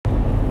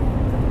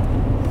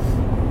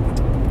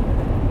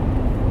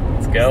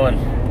going?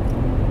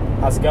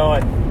 How's it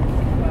going?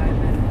 5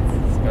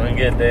 minutes. It's going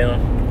good, Dalen.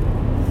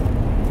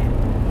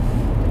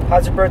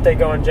 How's your birthday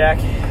going, Jack?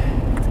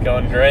 It's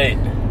going great.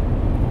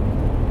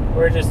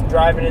 We're just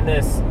driving in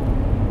this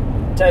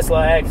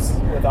Tesla X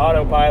with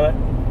autopilot.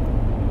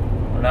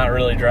 We're not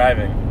really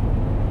driving.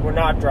 We're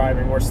not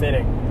driving, we're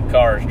sitting. The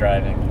car is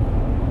driving.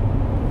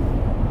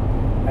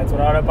 That's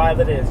what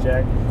autopilot is,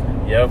 Jack.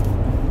 Yep.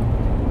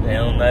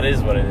 Dalen, that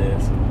is what it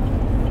is.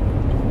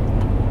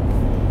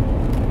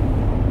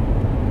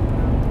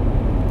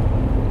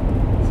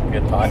 It's a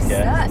good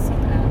podcast.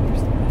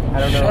 I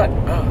don't Shut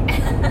know. up.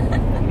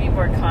 We need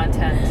more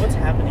content. What's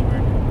happening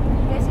right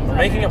now? We're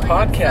making a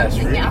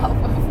podcast, Rick.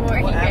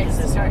 Before What you app guys is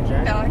this start on,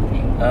 Jack?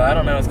 talking. I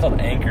don't know. It's called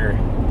Anchor.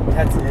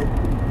 That's it.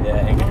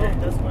 Yeah, Anchor. Oh,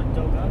 that's what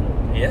Delgado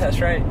is. Yeah, that's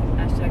right.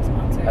 Hashtag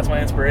sponsor. That's my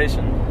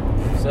inspiration.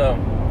 So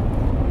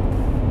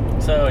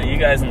you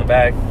guys in the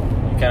back,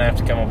 you kind of have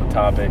to come up with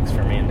topics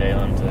for me and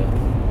Dalen to.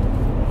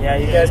 Yeah,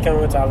 you guys come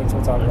up with topics,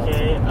 we'll talk about it.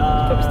 Okay,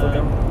 Topics still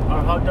going?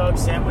 are hot dog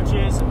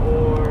sandwiches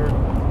or,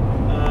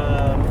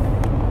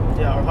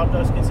 are hot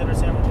dogs considered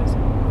sandwiches?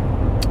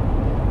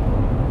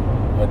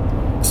 What?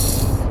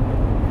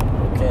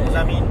 Okay. Because,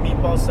 I mean,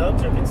 meatball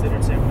subs are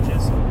considered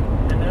sandwiches,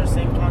 and they're the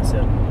same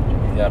concept.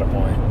 You got a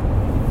point.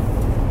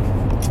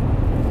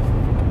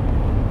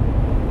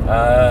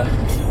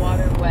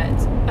 Water wet.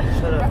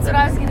 Shut up. That's what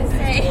I was gonna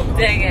say.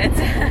 Dang it.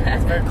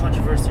 It's very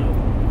controversial.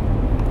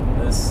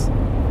 This.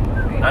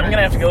 I'm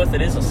gonna have to go with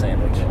it is a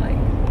sandwich.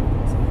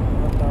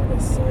 Hot dog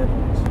is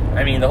sandwich.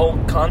 I mean, the whole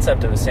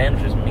concept of a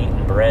sandwich is meat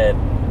and bread,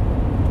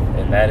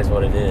 and that is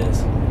what it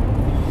is.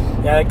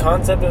 Yeah, the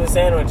concept of a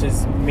sandwich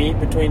is meat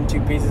between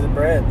two pieces of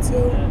bread.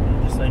 So Yeah,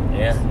 just like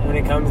Yeah. when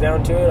it comes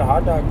down to it, a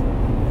hot dog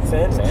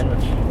sandwich.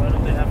 Sandwich. Why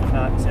don't they have them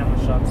at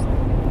sandwich shops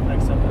then?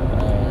 Like some.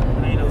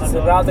 I eat a hot It's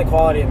dog. about the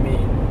quality of meat.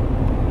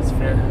 It's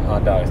fair.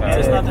 Hot dog's not And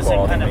it's really not the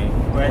same quality kind meat.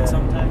 of bread Yeah.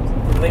 sometimes.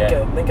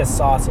 Think a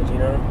sausage, you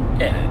know?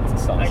 Yeah, it's a I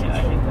sausage.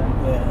 hate that.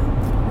 Yeah.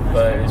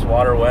 But is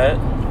water wet?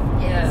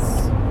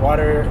 Yes.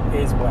 Water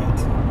is wet.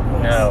 Yes.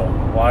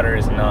 No, water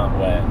is not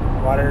wet.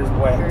 Water is You're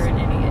wet. an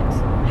idiot.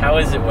 How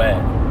is it wet?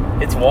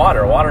 It's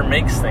water. Water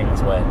makes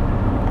things wet.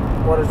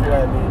 Water's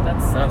wet, dude.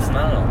 That's No, it's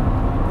not.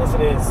 Yes,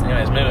 it is.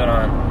 Anyways, moving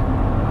on.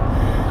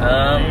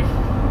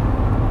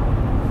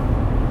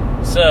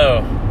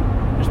 So,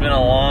 there's been a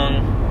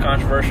long,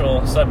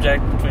 controversial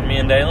subject between me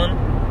and Dalen.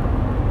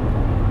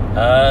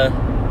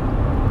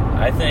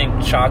 I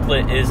think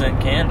chocolate isn't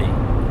candy.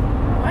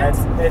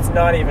 It's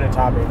not even a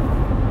topic.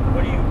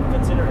 What do you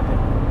consider it?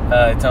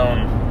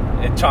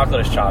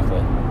 Chocolate is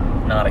chocolate,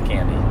 not a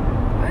candy.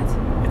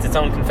 what? It's its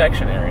own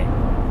confectionery.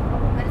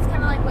 But it's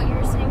kind of like what you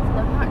were saying for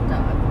the hot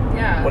dog.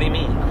 Yeah. What do you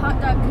mean? A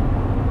hot dog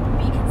could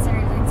be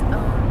considered its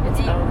own Its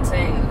own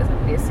thing. It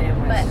doesn't be a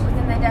sandwich. But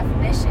within the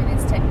definition,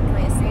 it's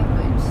technically a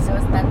sandwich. So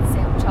isn't that the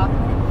same with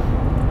chocolate?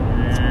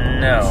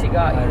 No. She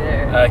got you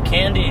there.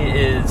 Candy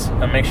is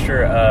a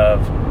mixture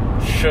of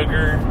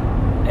sugar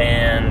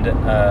and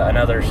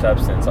another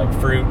substance like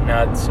fruit,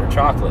 nuts, or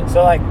chocolate.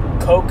 So like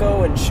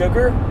cocoa and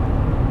sugar?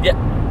 Yeah,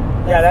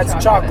 Yeah, that's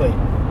chocolate.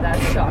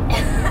 That's chocolate.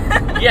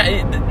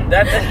 yeah,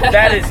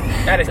 that is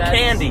That's-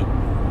 candy.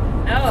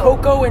 No.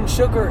 Cocoa and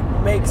sugar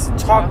makes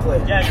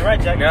chocolate. Yeah, you're right,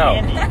 Jack. No.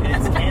 Candy.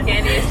 It's candy.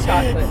 Candy is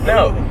chocolate.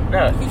 No.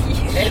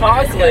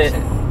 Chocolate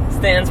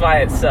stands by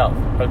itself.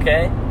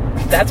 Okay,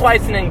 that's why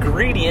it's an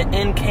ingredient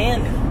in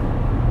candy.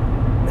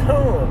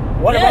 No.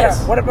 What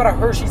Yes. about a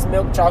Hershey's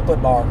milk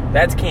chocolate bar?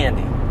 That's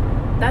candy.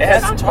 That's It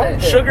has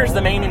chocolate. Sugar's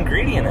the main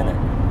ingredient in it.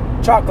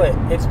 Chocolate.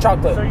 It's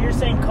chocolate. So you're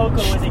saying cocoa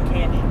isn't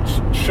candy?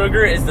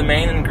 Sugar is the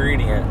main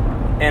ingredient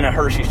in a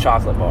Hershey's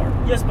chocolate bar.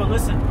 Yes, but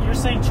listen, you're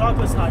saying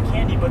chocolate's not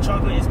candy, but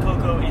chocolate is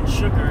cocoa and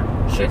sugar.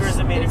 Sugar is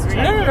the main It's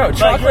ingredient. No. But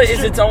Chocolate you're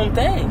is its own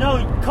thing.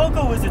 No,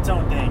 cocoa is its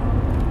own thing.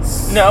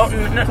 No,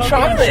 Cocoa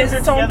chocolate and is sugar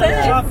its own together is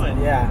thing. chocolate.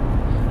 Yeah.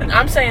 And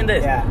I'm saying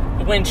this. Yeah.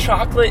 When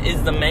chocolate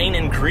is the main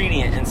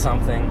ingredient in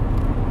something,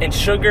 and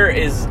sugar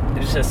is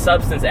just a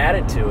substance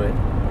added to it,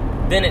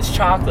 then it's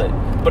chocolate.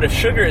 But if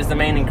sugar is the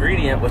main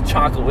ingredient with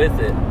chocolate with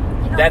it, You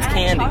don't that's add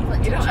candy. chocolate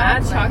to You don't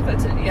add chocolate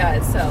to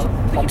itself.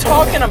 What are you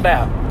talking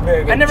about?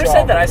 Very good I never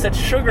said that. I said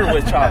sugar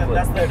with chocolate.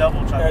 That's the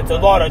double chocolate. That's a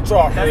lot of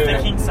chocolate. That's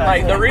the king size.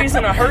 Like, the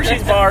reason a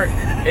Hershey's bar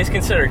is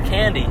considered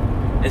candy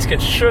is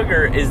because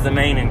sugar is the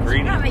main You're not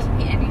ingredient.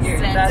 making any You're-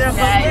 sense. that's Yeah, but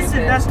Jack.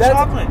 listen, that's That's-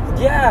 chocolate.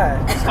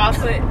 Yeah.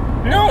 Chocolate.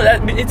 No,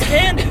 it's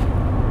candy.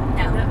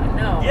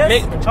 No. Yes,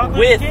 Mixed chocolate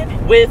with is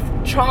candy.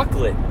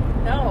 chocolate.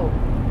 No.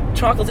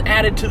 Chocolate's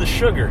added to the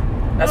sugar.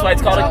 That's No, why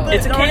it's called chocolate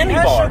it's a already candy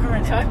has bar. sugar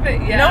in it.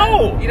 Chocolate, yeah.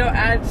 No. You don't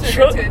add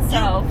sugar to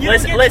itself. You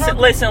don't get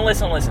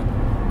Listen.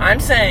 I'm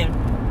saying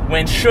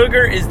when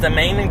sugar is the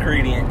main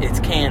ingredient, it's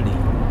candy.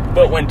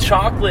 But when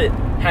chocolate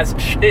has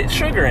it's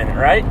sugar in it,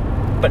 right?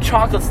 But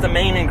chocolate's the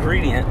main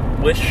ingredient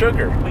with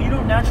sugar. But you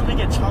don't naturally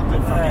get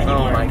chocolate from anywhere.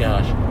 Oh my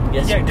gosh.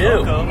 Yes, You you get do.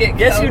 cocoa. You get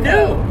Yes, you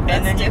cocoa. do. That's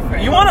And then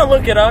different. You want to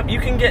look it up? You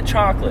can get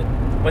chocolate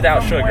without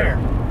From sugar. where?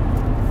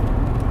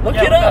 Look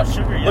Yeah, it up. without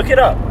sugar, yeah. Look it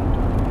up.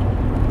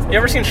 You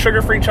ever seen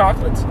sugar-free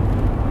chocolates?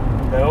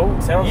 No.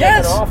 Sounds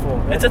Yes. like an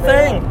awful. It's a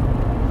thing.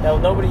 Hell,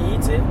 nobody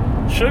eats it.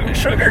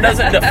 Sugar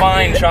doesn't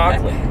define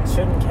chocolate.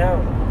 Shouldn't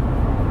count.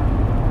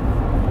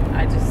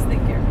 I just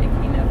think you're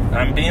making up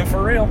I'm being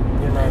for real.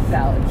 You're not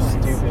valid points.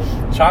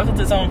 stupid. Chocolate's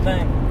its own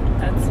thing.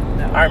 That's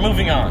no. All right,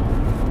 moving on.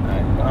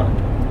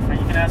 Now you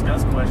can ask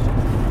us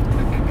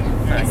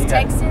questions. Is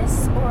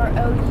Texas or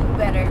OU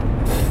better?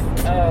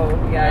 Oh,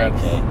 yikes.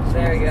 Okay.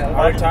 There we go.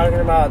 Are we talking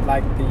about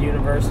like the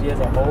university as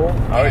a whole?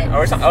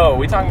 Are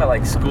we talking about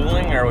like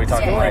schooling, or are we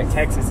talking Yeah. like Like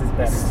Texas is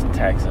better.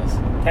 Texas?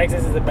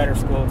 Texas is a better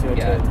school to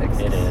Yeah, attend.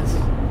 Texas. It is.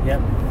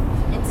 Yep.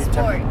 In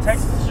sports.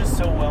 Texas is just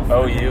so well.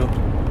 OU.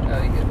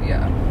 Oh,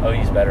 yeah.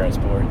 OU's better at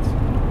sports.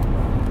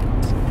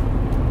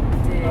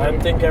 I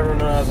think everyone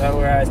knows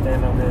where I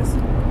stand on this.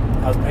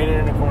 I was painted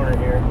in a corner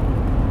here.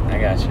 I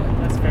got you.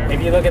 That's fair.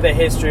 If you look at the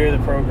history of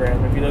the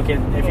program, if you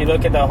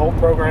look at the whole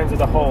programs as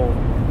a whole,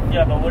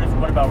 Yeah, but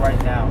what about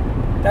right now?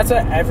 that's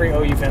what every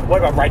OU fan. What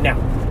about right now?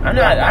 I'm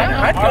not.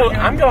 arguing.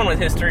 I'm going with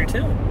history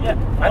too. Yeah.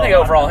 I think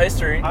Oh, overall I'm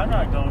history.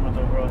 not going with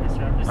overall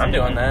history. I'm I'm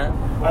doing that. I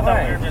thought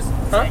Why? we were just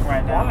saying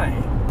right now.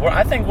 Why?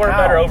 I think we're a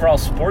How? better overall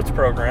sports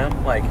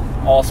program, like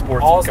all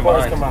sports All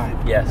combined. sports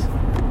combined. Yes.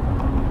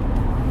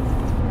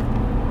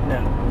 No.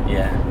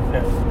 Yeah.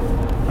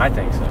 No. I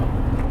think so.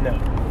 No.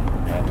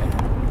 I think.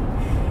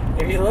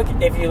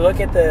 If you look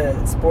at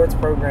the sports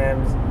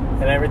programs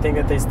and everything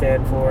that they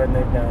stand for and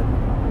they've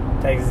done,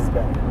 Texas is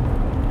better.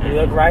 If you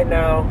look right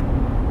now,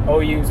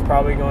 OU's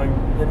probably going.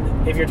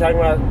 If you're talking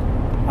about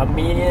a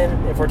median,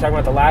 if we're talking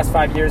about the last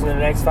 5 years and the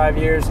next 5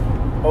 years,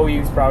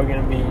 OU's probably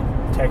going to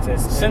be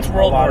Texas. Since in a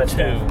World lot War of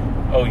II, stuff.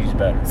 OU's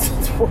better.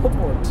 Since World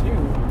War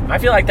II. I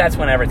feel like that's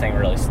when everything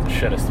really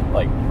should have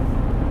like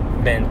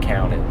been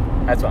counted.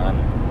 That's what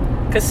I'm.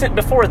 Because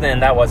before then,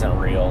 that wasn't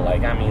real.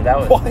 Like, I mean, that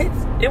was. What?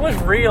 It was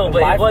real,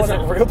 but Life it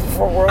wasn't real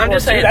before World I'm War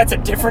just II. saying- That's a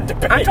different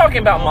debate. I'm talking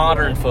about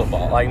modern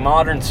football, like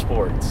modern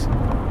sports.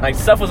 Like,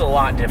 stuff was a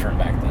lot different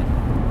back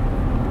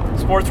then.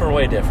 Sports were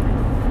way different.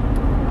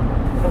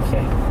 Okay.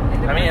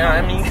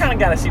 I mean, you kind of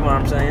got to see what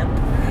I'm saying.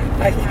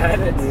 I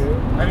kind of do.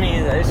 I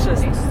mean, it's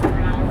just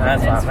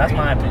that's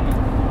my opinion.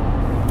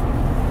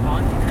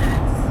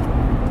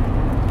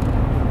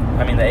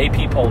 I mean, the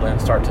AP poll didn't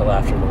start till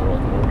after the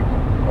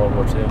World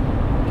War II.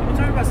 Can we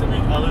talk about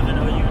something other than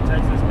OU in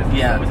Texas? Because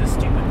Yeah. it's always a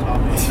stupid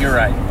topic. You're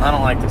right. I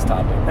don't like this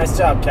topic. Nice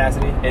job,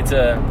 Cassidy. It's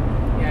a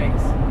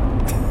Yikes.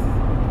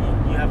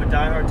 You have a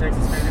diehard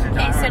Texas fan and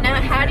a diehard. Okay, so now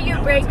OU how fan. do you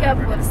No break one's up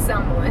ever- with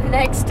someone?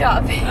 Next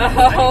topic.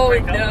 Oh,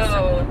 break up with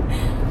no.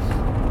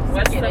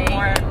 What's the Kidding.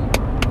 more...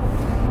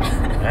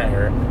 that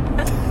hurt.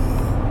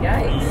 You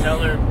Yikes. tell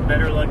her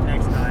better luck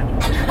next time.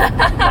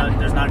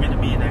 There's not going to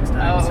be a next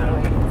time. Oh,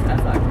 So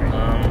that's awkward.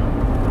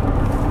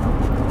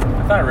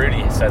 I thought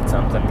Rudy said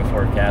something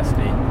before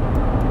Cassidy.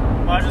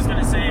 well, I was just going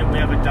to say we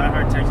have a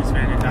diehard Texas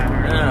fan and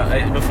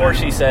diehard. No, before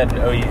she said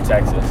OU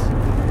Texas.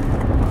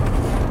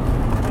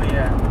 But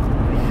yeah.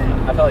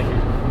 I felt like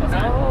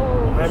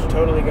Oh. I'm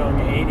totally going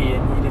 80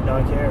 and he did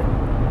not care.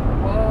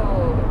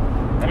 Whoa.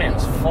 that man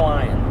was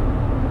flying.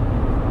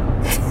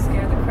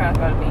 Scared the crap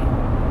out of me.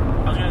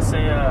 I was going to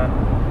say,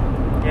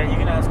 yeah, you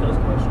can ask those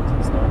questions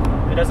and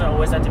stuff. It doesn't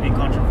always have to be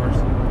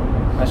controversial.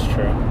 That's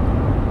true.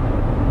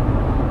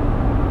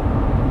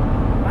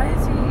 Why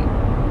is he...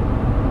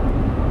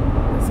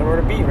 Somewhere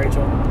to be,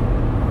 Rachel.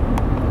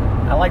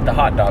 I like the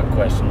hot dog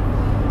question.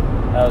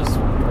 That was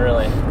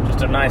really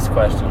just a nice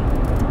question.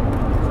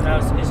 So now,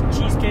 is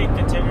cheesecake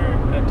considered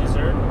a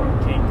dessert or a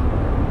cake?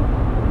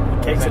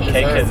 Cake's a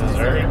Cake is dessert.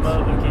 dessert. Okay,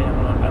 well, okay,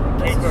 hold on.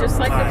 Cake It's or just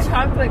like pie? a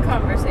chocolate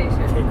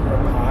conversation. Cake or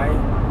a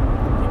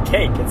pie?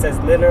 Cake. It says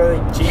literally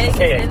Cake is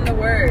cheesecake. in the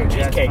word. Yeah, it's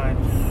Cheesecake. fine.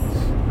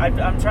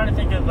 I'm trying to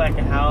think of like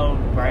how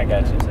Brian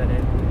I got you. said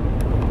it.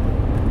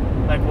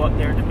 Like what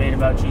their debate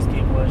about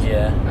cheesecake was.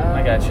 Yeah,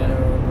 I got I you.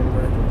 don't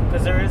remember.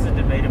 Because there is a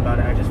debate about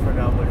it. I just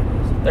forgot what it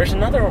is. There's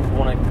another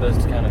one of those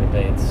kind of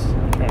debates.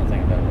 I'm trying to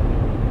think about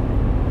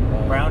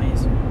it.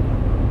 Brownies.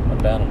 What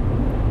about them?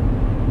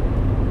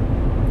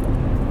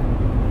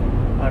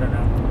 I don't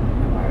know.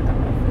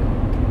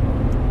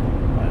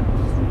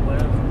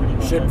 What else? What do you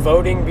want Should to-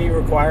 voting be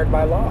required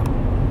by law? Talk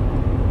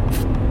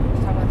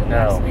about the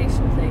No.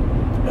 vaccination thing.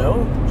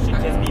 No. Should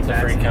kids be It's a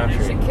free vaccinated?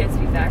 country. Should kids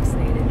be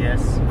vaccinated?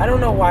 Yes. I don't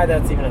know why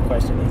that's even a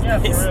question these Yeah,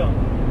 days. for real.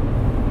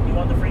 You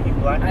want the freaking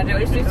black? I know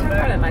we people should to talk come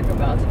about it in back?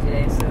 microbiology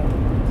today, so...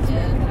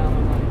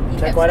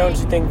 Jack, why don't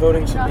you think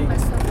voting should be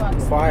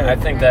required? I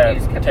think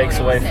that takes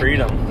away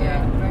freedom.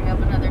 Yeah. Bring up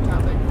another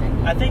topic.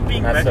 I think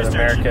being That's what registered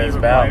America should be is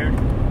about.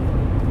 required.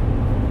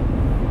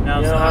 Now,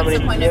 You know some how many-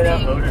 choose you know-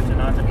 to vote or to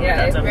not to vote. Yeah,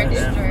 That's it's up to them,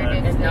 registered but-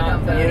 and It's they not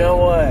don't vote. You know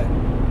what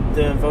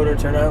the voter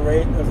turnout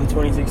rate of the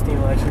 2016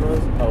 election was?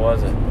 What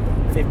was it?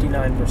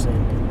 59%.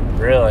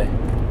 Really?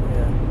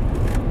 Yeah.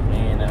 I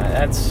mean,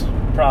 that's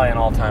probably an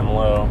all-time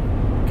low,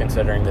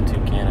 considering the two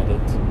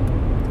candidates.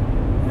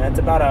 And that's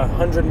about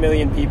 100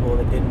 million people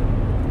that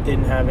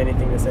didn't have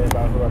anything to say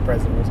about who our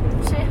president was going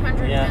to Say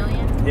 100 Yeah.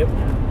 million. be. Yep.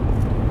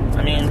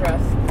 I mean, It's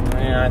rough.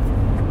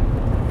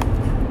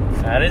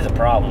 that is a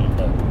problem,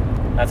 but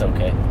that's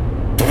okay.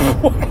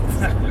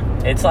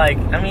 It's like,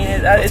 I mean,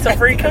 it's a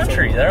free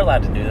country. They're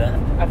allowed to do that.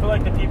 I feel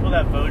like the people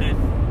that voted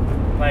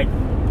like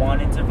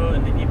wanted to vote,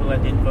 and the people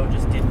that didn't vote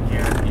just didn't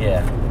care.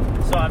 Yeah.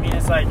 So I mean,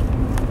 it's like,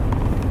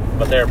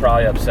 But they were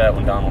probably upset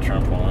when Donald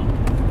Trump won.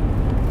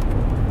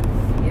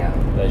 Yeah.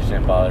 They just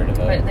didn't bother to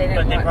vote. But they didn't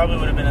but they want probably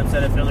would have been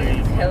upset if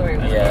Hillary.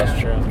 was Yeah, that's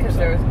true. Because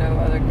there was no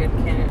other good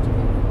candidate to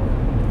vote for.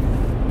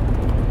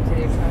 It's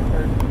either Trump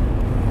or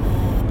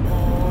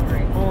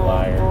Hillary.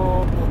 Liar. I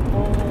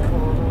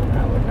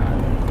would not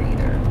vote for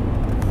either.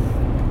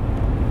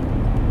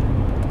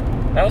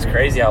 That was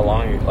crazy how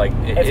long, like,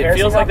 If it Harrison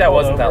feels got like that pulled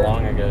wasn't that over-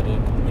 long ago, dude.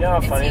 You know how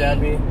Is funny he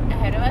that'd be?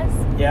 ahead of us?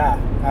 Yeah,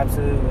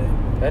 absolutely.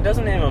 That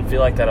doesn't even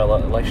feel like that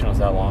election was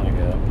that long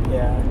ago.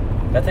 Yeah.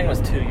 That thing was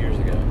 2 years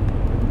ago.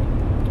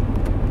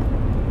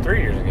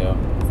 3 years ago.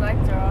 It's like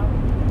draw.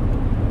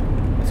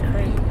 That's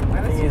crazy. Why I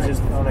was think he, he's like,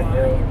 just on a flying,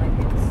 hill. like,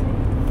 insane?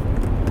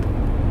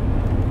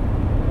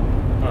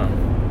 Huh.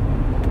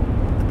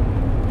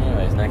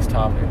 Anyways, next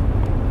topic. Oh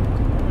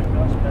my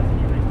gosh,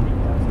 Bethany raised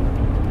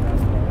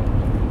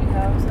 $8,000. You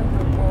have some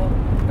world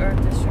or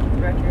district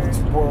record.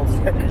 World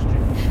record.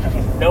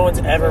 No one's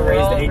ever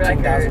raised World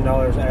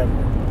 $18,000 ever.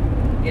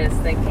 Yes,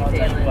 thank you, I'll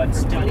tell you Jalen, what,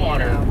 for pointing it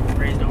Stillwater out.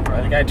 raised over.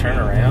 Let the guy turn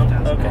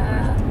around? Okay. I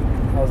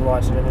was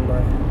watching him in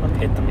my.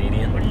 Hit the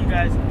median. What do you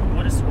guys?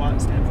 What does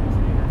SWAT stand for you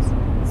guys?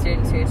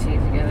 Students who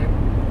achieve together.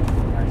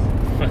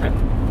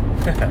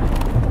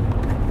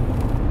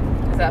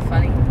 Is that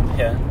funny?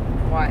 Yeah.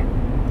 Why?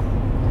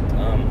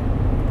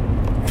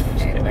 Just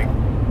Okay, kidding.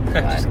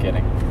 well, Just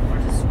kidding. Or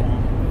is it SWAT?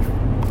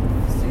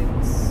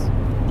 Students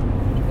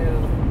who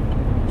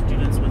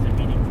Students with a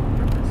meaningful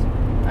purpose.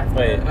 I thought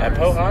Wait, it at was-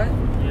 Poe High?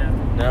 Yeah.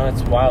 No,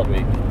 it's Wild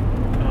Week.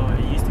 Oh,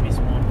 it used to be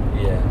SWAT.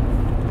 Yeah.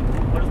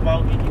 What does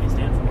Wild Week even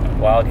stand for?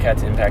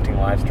 Wildcats impacting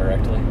lives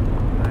directly.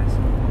 Nice.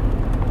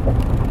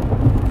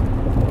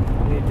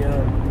 What are you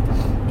doing?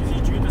 Because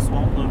you drew the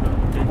swamp logo.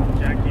 Did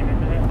Jack, do you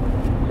remember that?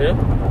 Who?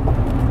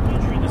 You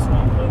drew the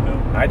swamp logo.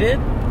 I did?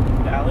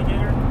 The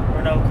alligator?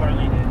 Or no,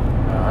 Carly did.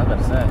 Oh, I was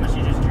about to But say.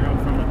 she just drew it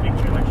from a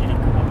picture, like she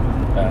didn't come up with it.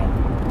 Oh.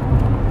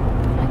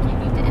 Like you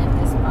need to end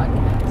this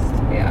podcast.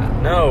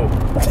 Yeah. No.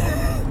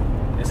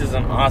 This is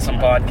an awesome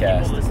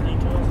podcast. People listening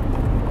to us?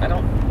 I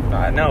don't.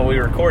 I know we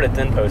record it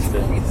then post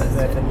it.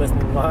 I've been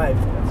listening live.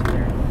 That's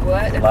fair.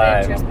 What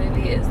Live. Avengers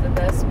movie is the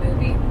best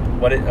movie?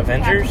 What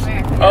Avengers?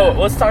 Captain America. Oh,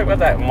 let's talk about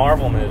that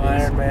Marvel movies.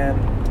 Iron Man.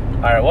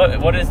 All right,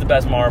 what is the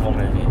best Marvel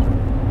movie?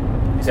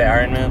 You say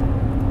Iron Man?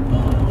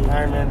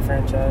 Iron Man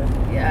franchise.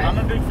 Yeah. I'm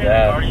a big fan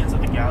Yeah. of Guardians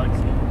of the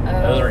Galaxy.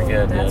 Those are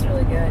good, That's dude.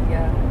 really good.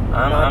 Yeah.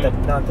 Not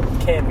the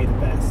can be the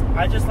best.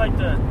 I just like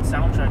the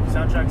soundtrack. The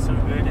soundtrack's so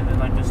good, and then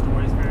like the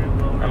story's very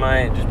well I written.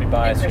 might just be And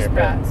biased Chris here,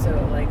 Pratt. but So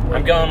like. what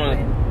I'm going do you with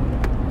think?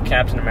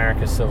 Captain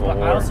America: Civil But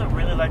War. I also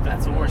really like the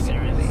That's a Thor really good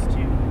series movie.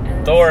 too.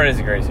 And Thor is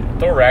a great series.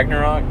 Thor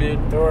Ragnarok, dude.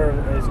 Thor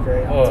is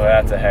great. Oh,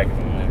 that's a heck of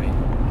a movie.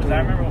 Because I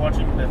remember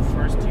watching the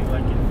first two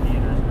like in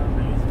theaters, and I was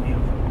like, it was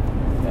beautiful.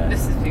 Yeah.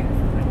 This is beautiful.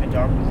 Like the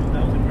Dark World,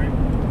 that was a great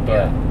movie.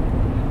 But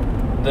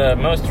the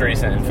most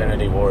recent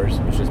Infinity Wars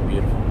was just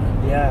beautiful.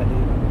 Man. Yeah,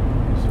 dude.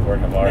 It's a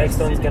work of art. Next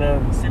one's gonna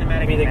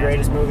Cinematic be the magic.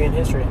 greatest movie in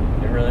history.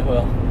 It really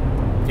will.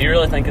 Do you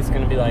really think it's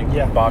going to be like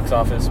Yeah. box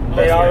office best It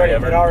movie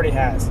already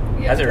has.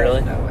 Yeah, Has it there's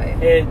really? No way.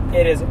 It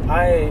is.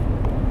 I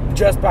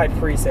just by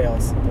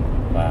pre-sales,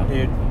 Wow.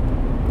 dude.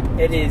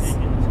 It is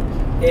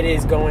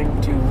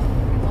going to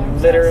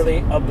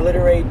literally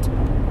obliterate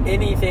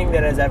anything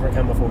that has ever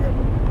come before it.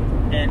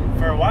 And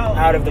for a while,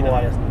 Out of the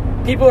water.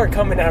 People are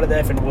coming out of the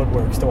effing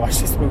woodworks to watch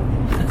this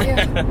movie.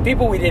 Yeah.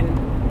 People we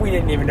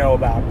didn't even know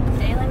about.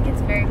 Jalen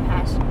gets very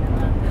passionate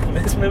about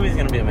this. This movie's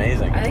going to be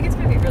amazing. I think it's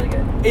gonna be really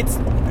good.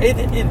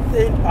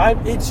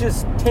 It's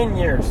just 10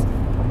 years.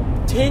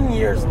 10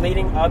 years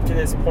leading up to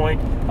this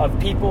point of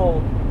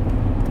people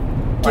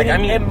Like, getting I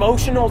mean-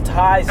 emotional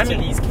ties I to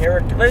mean, these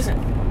characters.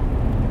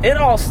 Listen, it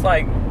all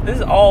this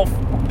is all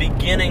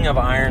beginning of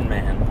Iron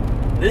Man.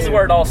 This is Dude.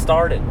 where it all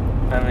started.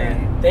 I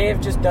mean, They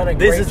have just done a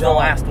this great is the job.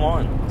 last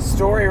one.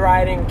 Story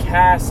writing,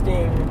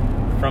 casting.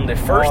 From the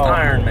first Oh,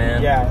 Iron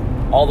Man Yeah.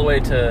 all the way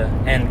to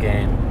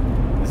Endgame.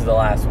 This is the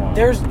last one.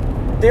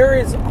 There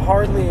is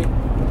hardly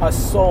a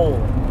soul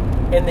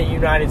in the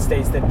United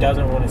States that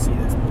doesn't want to see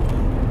this movie.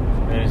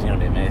 This movie's going to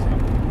be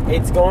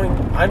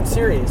amazing. I'm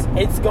serious.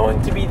 It's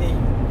going to be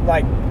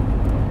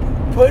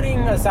putting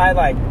aside,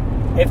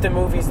 if the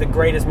movie's the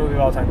greatest movie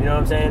of all time, you know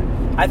what I'm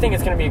saying? I think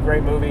it's going to be a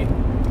great movie.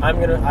 I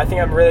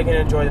think I'm really going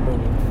to enjoy the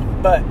movie.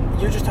 But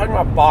you're just talking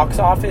about box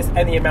office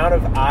and the amount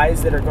of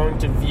eyes that are going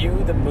to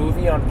view the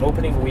movie on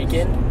opening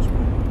weekend.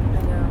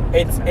 I know.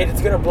 It's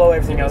going to blow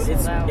everything It's else.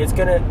 gonna sold out. It's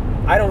going to.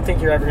 I don't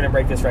think you're ever going to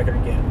break this record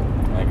again.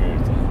 I agree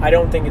with that. I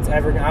don't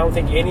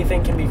think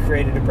anything can be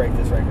created to break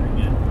this record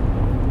again.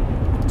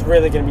 It's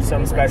really going to be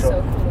something It's, like,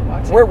 special. so cool to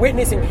watch We're it.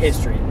 witnessing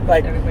history.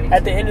 Everybody's-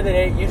 At the end of the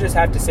day, you just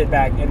have to sit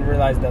back and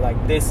realize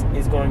that this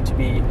is going to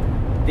be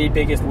the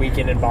biggest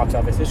weekend in box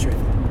office history.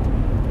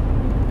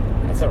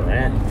 That's a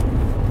rant.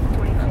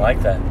 I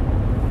like that.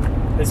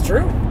 It's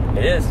true.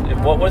 It is.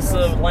 What was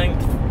the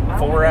length?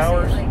 4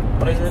 hours?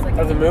 What is it?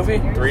 Of the movie?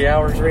 3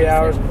 hours? 3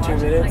 hours and 2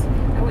 minutes.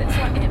 I went and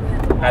saw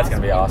Ant-Man. That's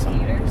gonna be awesome.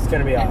 It's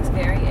gonna be At awesome.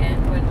 the very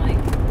end, when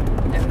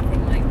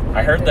everything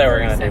I heard they were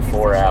gonna do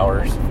 4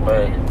 hours,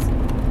 but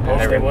Well,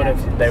 they they were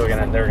would've. they were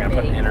gonna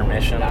put an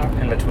intermission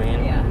in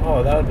between. Yeah.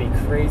 Oh, that would be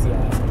crazy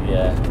awesome.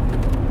 Yeah,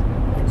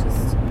 It's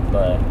just,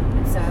 but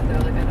it's sad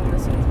though. Like, I don't want to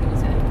see these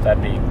movies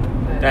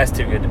end. that's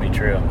too good to be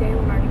true.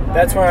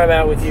 That's where I'm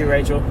at with you,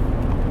 Rachel.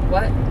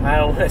 What? I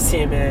don't want to see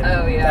him in.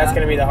 Oh, yeah. That's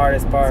gonna be the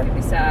hardest It's part. gonna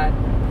be sad.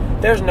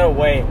 There's no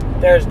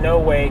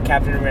way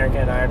Captain America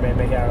and Iron Man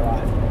make it out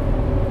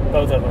alive.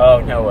 Both of them. Oh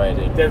no way,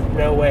 dude. There's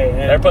no way.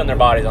 And They're putting their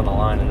bodies on the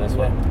line in this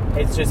one.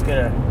 it's just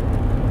gonna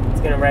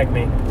wreck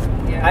me.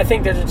 Yeah. I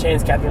think there's a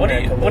chance Captain What do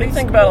America. you lives.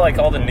 think about like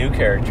all the new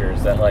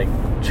characters that like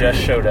just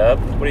showed up?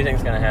 What do you think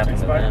is gonna happen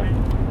to them?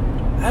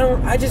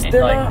 Spider-Man.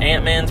 They're Like not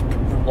Ant-Man's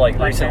like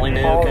recently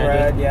new. Paul Kinda.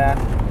 Rudd, yeah.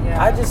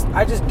 Yeah.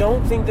 I just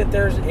don't think that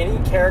there's any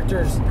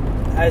characters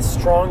as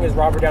strong as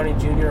Robert Downey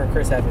Jr. or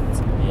Chris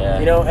Evans. Yeah.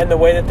 You know, and the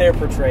way that they're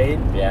portrayed,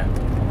 Yeah.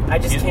 I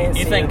just can't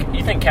see them.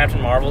 You think Captain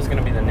Marvel's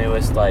gonna be the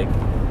newest like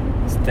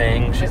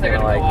thing? She's Because they're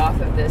gonna gonna go like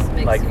off of this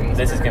mixed like series.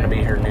 this for is gonna her.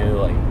 be her new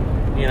like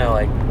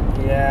like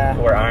Yeah.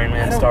 where Iron I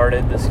Man don't-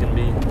 started. This is gonna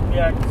be.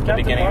 Yeah, The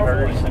beginning of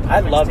hers. I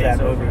love that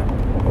movie.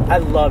 I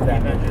love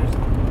that movie. Avengers.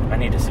 I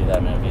need to see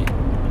that movie,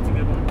 It's a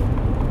good one.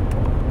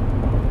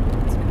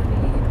 It's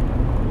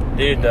gonna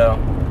dude. Though,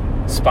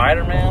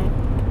 Spider-Man.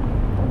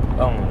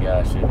 Oh my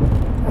gosh, dude.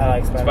 I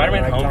like Spider-Man.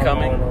 Spider-Man: I like Tom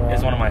Homecoming Holland a lot.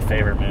 is one of my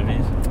favorite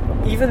movies.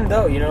 Even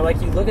though, you know, like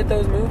you look at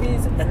those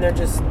movies and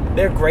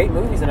they're great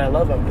movies and I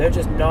love them. They're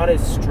just not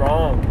as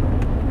strong.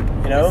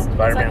 You know? be.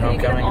 Spider-Man: It's like when you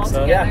get them Homecoming all and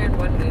stuff. Yeah. together in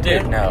one movie.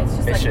 Dude, no, It's just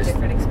it's like just- a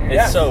different experience.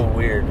 Yeah. It's so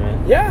weird,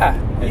 man. Yeah.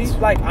 It's- You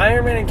like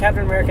Iron Man and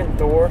Captain America and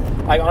Thor.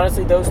 Like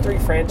honestly, those three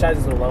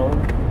franchises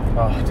alone,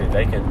 Oh, dude,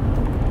 they could.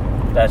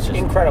 That's just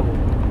incredible.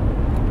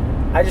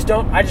 I just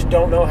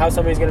don't know how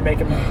somebody's gonna make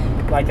them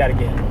like that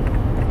again.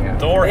 Yeah.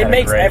 Thor. It had a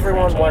makes great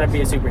everyone want to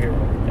be franchise. a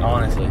superhero.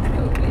 Honestly,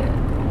 Oh, yeah.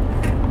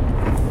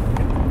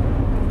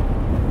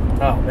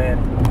 Oh man,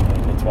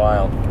 it's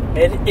wild.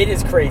 it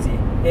is crazy.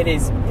 It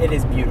is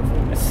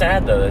beautiful. It's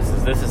sad though.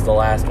 This is the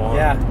last one.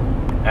 Yeah,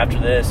 After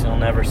this, you'll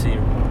never see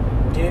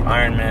dude.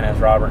 Iron Man as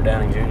Robert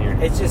Downey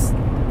Jr. It's just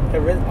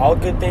all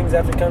good things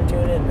have to come to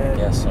an end, man.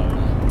 Yes, sir.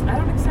 I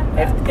don't accept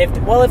that.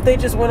 If they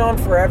just went on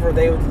forever,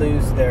 they would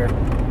lose their.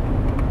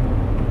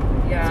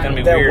 Yeah. It's gonna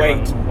be Their weird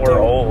weight, when we're dude.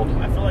 old.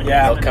 I feel like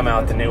Yeah. They'll come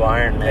out with the new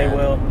Iron They Man.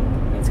 will.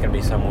 It's gonna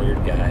be some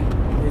weird guy.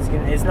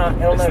 It's not.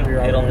 It'll never be.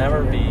 Robert It'll Downey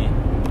never Jr. be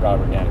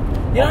Robert Downey.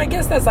 You know, I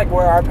guess that's like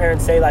where our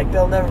parents say like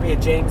there'll never be a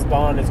James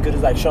Bond as good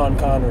as like Sean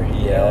Connery.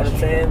 You Yeah, know what that's I'm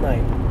saying?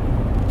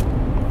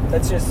 Like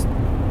that's just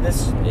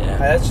Yeah.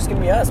 that's just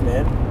gonna be us,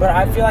 man. But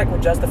I feel like we're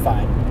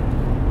justified.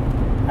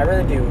 I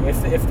really do.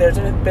 If there's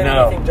been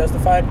No. anything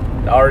justified,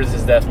 Ours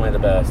is definitely the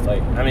best.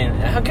 Like, I mean,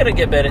 how could it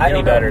get better? I Any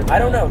don't know. better? Than I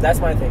don't that? know. That's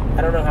my thing.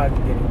 I don't know how it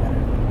can get any better.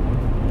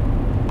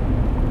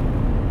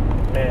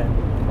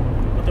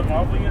 Man, With the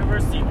Marvel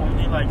Universe, the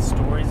only like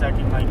stories that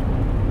can like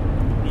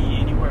be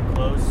anywhere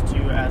close to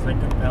as like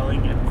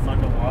compelling and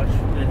fun to watch,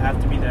 it'd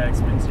have to be the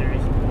X-Men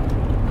series.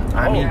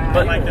 I mean, yeah.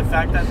 but like the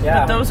fact that Yeah.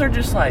 but those are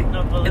just like.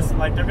 no, but listen,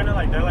 like they're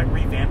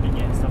revamping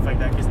it and stuff like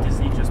that because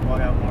Disney just bought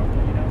out Marvel,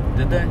 you know.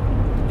 Did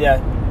they? yeah,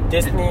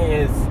 Disney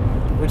is.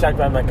 We talked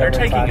about my. They're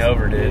taking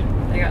over, dude.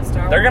 They got Star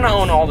Wars. They're gonna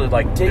own all the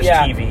like Dude, just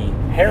yeah. TV.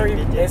 Harry,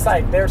 it's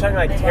like they were talking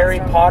like They bought Harry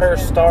Star Wars, Potter,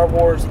 yeah. Star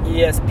Wars,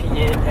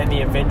 ESPN, and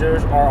the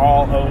Avengers are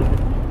all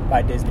owned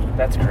by Disney.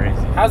 That's crazy.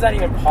 How's that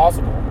even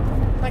possible?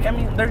 Like, I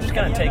mean, they're just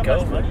gonna You have take that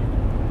much over. money?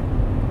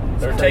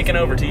 They're It's taking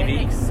crazy. over They TV.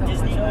 make so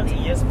Disney much owns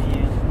money.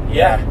 ESPN.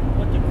 Yeah.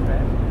 What the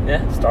crap?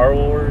 Yeah, Star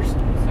Wars.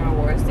 Star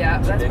Wars, yeah.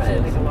 That's why they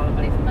ridiculous. make a lot of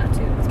money from that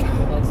too. Because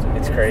people love Star Wars.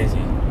 It's crazy.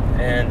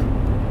 And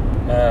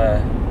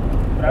But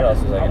what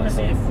else was I I gonna want to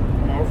see say? if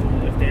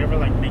Marvel, if they ever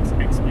like makes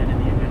X-Men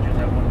and the Avengers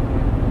at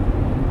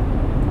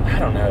one point. I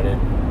don't know,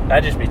 dude.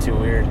 That'd just be too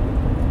weird.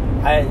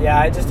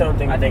 I just don't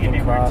think I they think can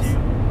it'd be weird cross. too.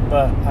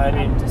 But I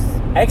mean, Just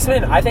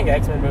X-Men. I think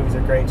X-Men movies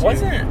are great too.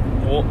 Wasn't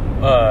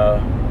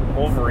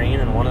Wolverine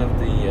in one of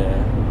the?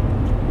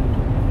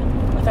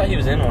 I thought he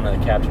was in one of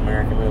the Captain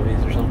America movies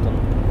or something.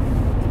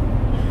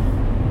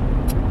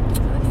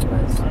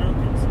 I don't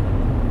think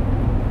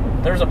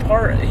so. There was a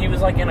part he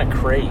was like in a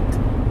crate.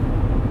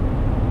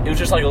 It was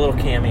just like a little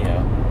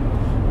cameo.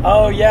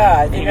 Oh yeah,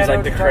 I And think he was I know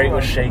like the what you're crate talking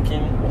was about.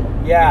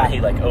 shaking. Yeah. And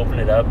he like opened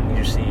it up and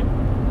you just see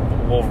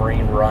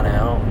Wolverine run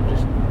out and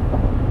just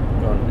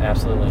going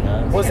absolutely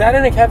nuts. Was that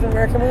in a Captain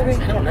America movie?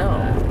 I don't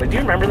know. But do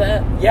you remember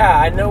that? Yeah,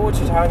 I know what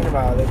you're talking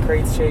about. The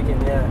crate's shaking.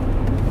 Yeah.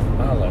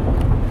 I was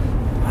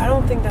like, I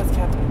don't think that's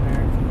Captain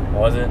America.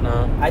 was it?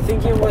 No. I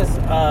think it was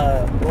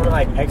one of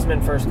like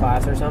X-Men First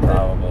Class or something.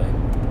 Probably.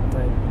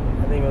 Like,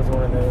 I think it was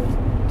one of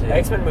those. Dude,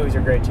 X-Men movies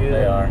are great too.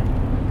 They are.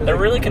 They're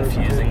really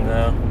confusing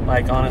though.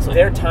 Like honestly,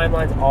 Their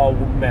timeline's all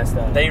messed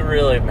up. they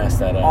really messed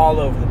that up. all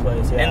over the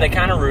place. Yeah. And they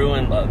kind of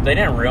ruined. They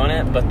didn't ruin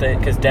it, but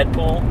because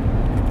Deadpool.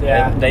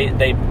 Yeah.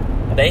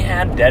 They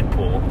had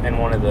Deadpool in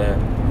one of the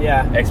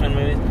Yeah. X-Men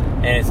movies,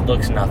 and it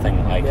looks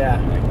nothing like Yeah.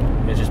 him.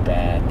 Like, it's just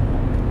bad.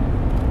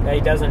 Yeah,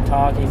 he doesn't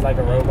talk. He's like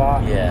a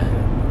robot. Yeah.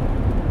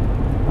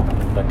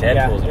 But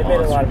Yeah. Deadpool's They a made a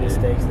monster, lot of dude.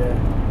 mistakes there.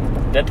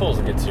 Deadpool's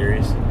a good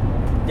series.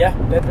 Yeah,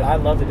 I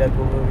love the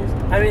Deadpool movies.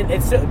 I mean,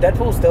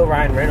 Deadpool's still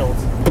Ryan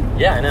Reynolds,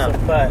 Yeah, I know.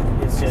 but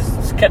it's just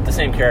It's kept the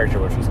same character,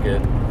 which was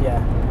good. yeah.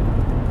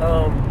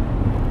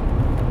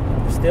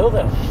 Still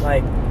though,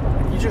 like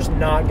you're just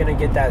not gonna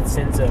get that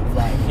sense of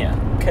like Yeah,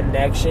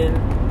 connection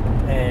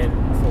and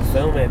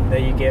fulfillment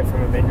that you get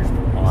from Avengers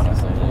movies.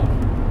 honestly,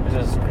 dude. It's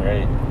just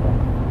great.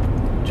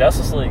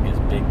 Justice League is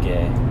big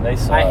gay. They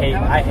suck. I hate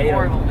That was a them.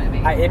 horrible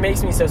movie. It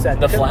makes me so sad.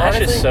 The Because Flash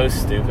honestly, is so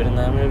stupid in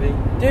that movie.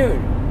 dude.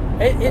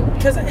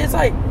 Because it's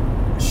like,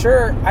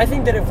 sure, I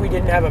think that if we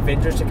didn't have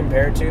Avengers to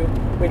compare it to,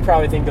 we'd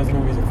probably think those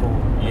movies are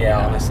cool. Yeah,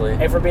 honestly.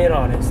 If we're being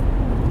honest,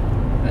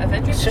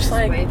 Avengers It's just is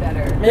like- way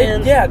better.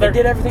 Man, they they're-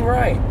 did everything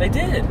right. They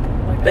did.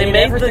 Like, They They did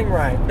made everything the,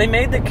 right. They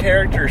made the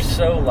characters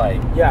so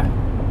like Yeah,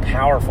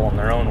 powerful in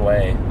their own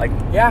way. Like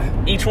yeah,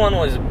 each one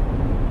was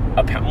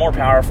more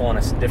powerful in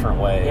a different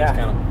way. Yeah. It's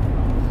kind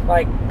of.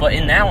 like But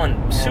in that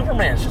one,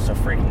 Superman's just a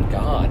freaking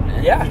god,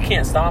 man. Yeah. You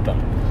can't stop him.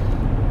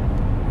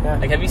 yeah.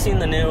 Like, have you seen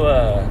the new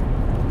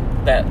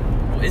that?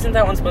 Isn't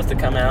that one supposed to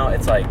come out?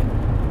 It's like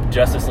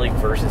Justice League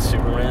versus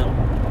Superman.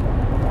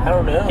 I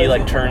don't know. He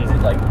like turns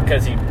it like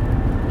because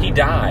he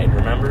died.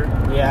 Remember?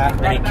 Yeah,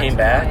 Then he came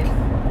back,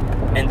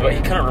 but he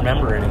couldn't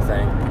remember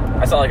anything.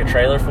 I saw like a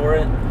trailer for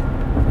it.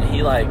 And he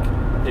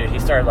he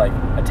started like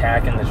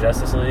attacking the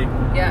Justice League.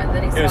 Yeah, and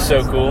then he saw It was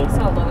so cool. He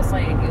saw Lois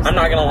Lane. He was I'm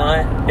not like, gonna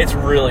lie, it's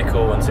really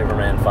cool when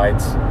Superman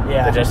fights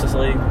Yeah. the Justice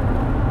League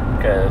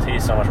because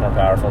he's so much more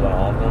powerful than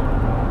all of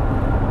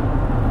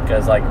them.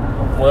 Because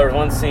there was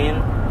one scene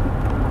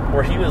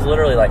where he was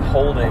literally like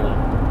holding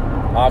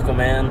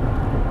Aquaman,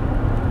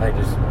 like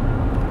just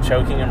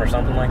choking him or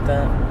something like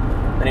that.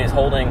 Then he was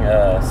holding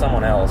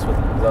someone else with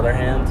his other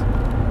hand,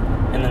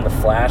 and then the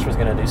Flash was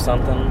gonna do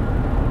something.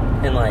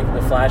 And like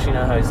the Flash, you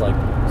know how he's like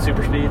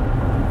super speed.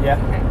 yeah.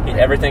 Okay.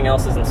 Everything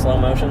else is in slow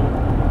motion.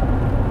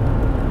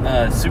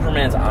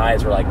 Superman's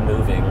eyes were like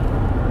moving,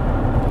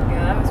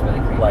 Yeah, that was really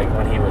creepy. like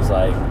when he was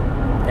like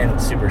in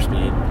super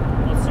speed.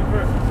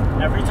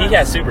 Well, every time He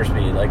has super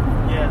speed, like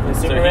yeah.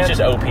 so Superman? he's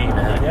just OP,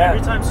 man. Yeah.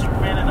 Every time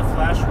Superman and the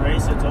Flash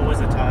race, it's always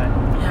a tie.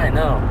 Yeah, I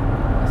know.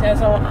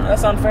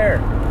 That's unfair.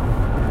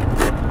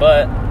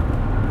 But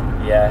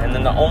yeah, and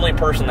then the only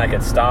person that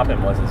could stop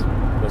him was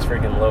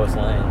freaking Lois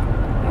Lane.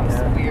 That was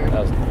Yeah. weird. That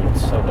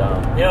was so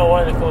dumb. You know,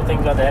 one of the cool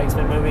things about the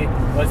X-Men movie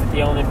was that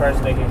the only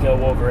person that could kill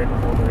Wolverine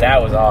was Wolverine.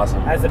 That was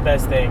awesome. That's the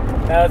best thing.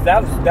 That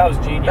was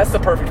genius. That's the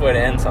perfect way to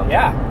end something.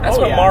 Yeah. That's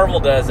Oh, what yeah. Marvel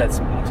does. That's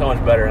so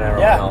much better than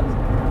everyone Yeah. else.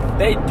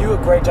 They do a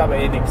great job of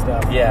ending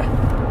stuff. Yeah.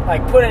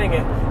 Like putting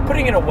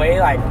it away,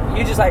 like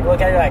you just like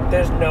look at it like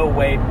there's no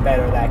way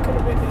better that could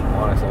have ended.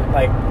 Honestly.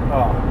 Like,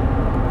 oh.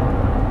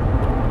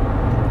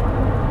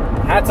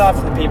 Hats off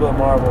to the people at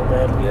Marvel,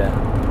 man. Yeah.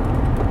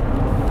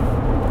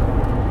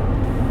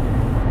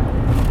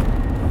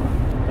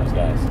 Those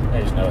guys,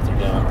 they just know what they're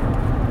doing.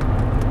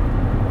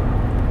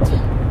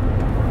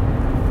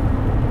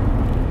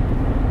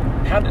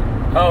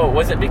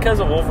 Was it because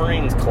of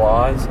Wolverine's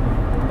claws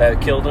that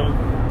killed him?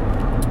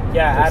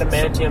 Yeah,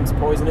 adamantium's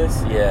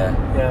poisonous. Yeah.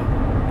 Yeah.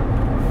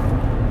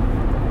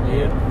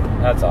 Dude,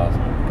 that's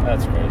awesome.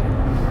 That's crazy.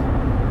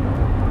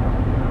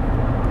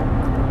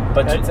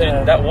 But That's,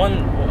 dude, that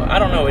one, I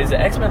don't know, is it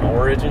X-Men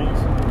Origins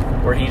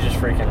where he just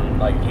freaking,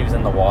 like, he was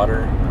in the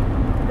water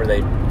where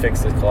they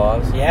fixed his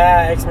claws?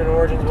 Yeah, X-Men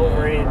Origins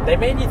Wolverine. They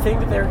made you think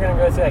that they were going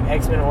to go through like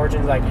X-Men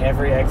Origins, like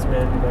every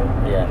X-Men, but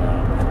Yeah,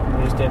 no.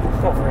 they just did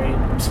Wolverine.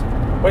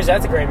 Which,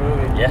 that's a great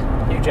movie. Yeah.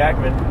 Hugh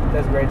Jackman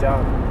does a great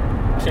job.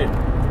 Dude,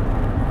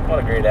 what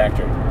a great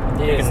actor.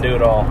 He He is. can do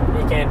it all.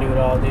 He can do it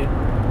all, dude.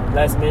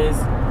 Les Mis.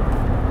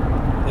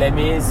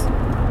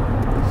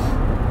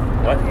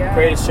 What? Yeah.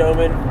 Greatest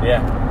Showman.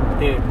 Yeah.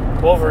 Dude,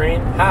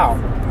 Wolverine. How?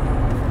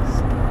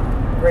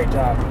 Great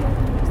job.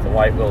 It's the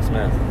white Will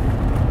Smith.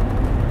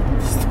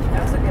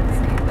 That was a good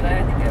movie, but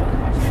I think I only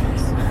watched it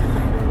once.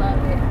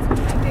 Love it. It's my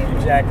Hugh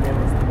favorite. Jackman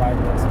is the White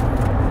Will Smith.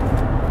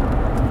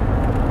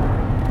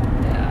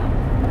 Yeah.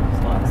 It's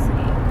a lot of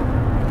singing.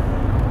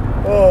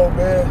 Oh,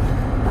 man.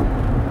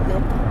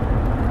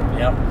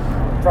 Yep.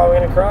 Probably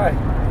going to cry.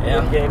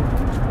 Yeah. Endgame.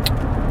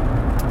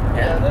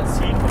 Yeah, that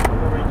scene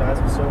when Wolverine dies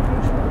was so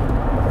emotional.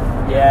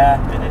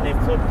 Yeah. And then they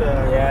flip the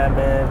Yeah,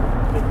 man.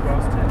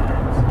 cross 10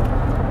 times.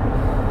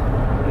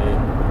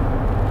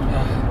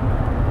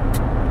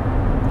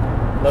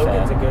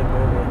 Logan's Sad. a good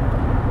movie.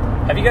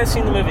 Have you guys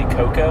seen the movie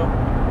Coco?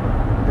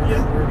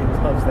 Rudy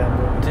loves that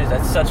movie. Dude,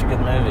 that's such a good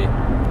movie.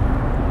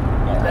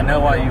 I know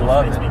why you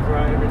love Makes it. me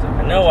cry every time.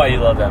 I know why you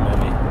love that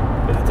movie.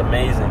 Because it's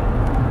amazing.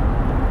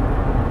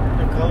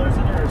 The colors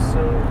in it are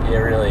so It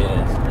really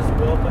is. just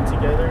well put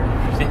together.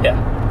 Yeah.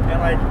 And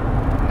like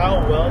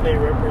how well they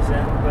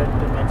represent like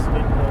the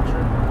Mexican culture.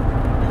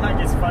 And like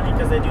it's funny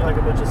because they do like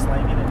a bunch of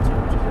slang in it too,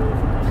 which is really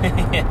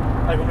funny.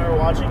 Like when we were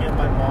watching it,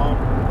 my mom,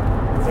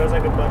 there was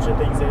like a bunch of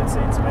things they would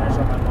say in Spanish,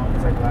 and my mom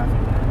was like laughing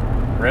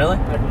at. Really?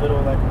 Like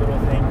little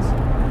things.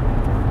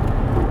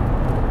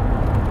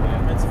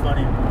 Yeah, it's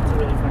funny. It's a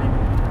really funny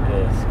movie.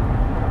 It is.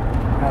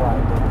 I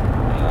liked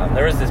it.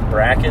 There was this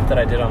bracket that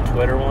I did on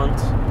Twitter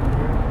once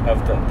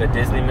of the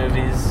Disney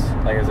movies.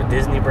 Like it was a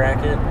Disney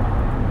bracket.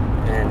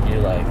 and you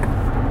like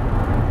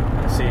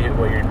see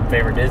what your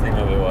favorite Disney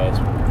movie was.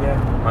 Yeah.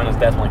 Mine was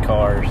definitely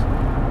Cars,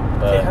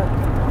 but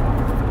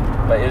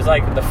it was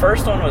like the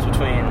first one was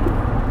between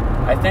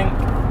I think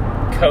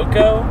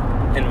Coco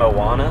and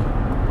Moana.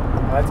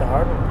 Oh, that's a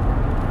hard one.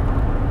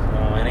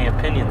 So any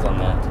opinions on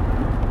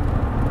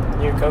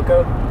that? You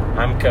Coco?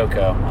 I'm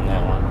Coco on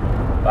that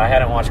one, but I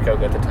hadn't watched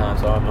Coco at the time,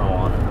 so I'm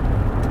Moana.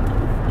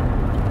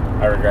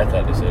 I regret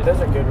that decision. Those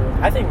are good ones.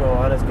 I think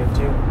Moana's good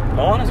too.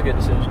 Moana's a good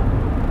decision.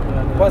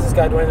 Plus, it's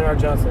got Dwayne The Rock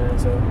Johnson in it,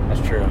 so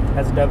That's true.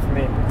 that's a dub for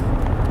me.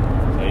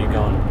 So you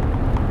going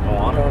I'm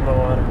Moana? going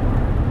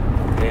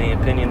Moana. Any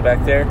opinion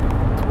back there?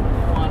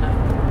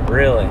 Moana.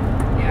 Really?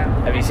 Yeah.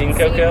 Have you seen Seen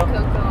Coco?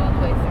 Coco all the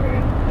way through.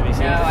 Have you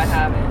seen No, it? I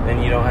haven't.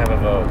 Then you don't have a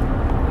vote.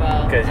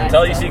 Well, 'Cause I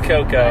until you still- see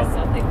Coco- I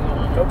still think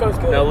Moana. Coco's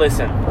good. No,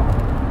 listen.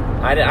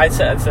 I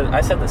said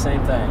the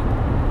same thing.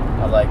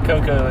 I was like,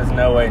 Coco is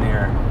no way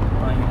near.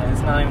 Like,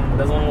 it's not even,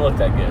 doesn't even look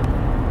that good.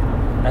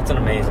 That's an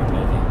amazing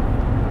movie.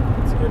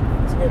 It's good.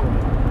 It's a good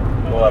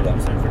one. Love it.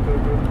 100% for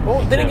Coco.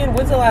 Well, then again,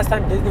 when's the last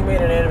time Disney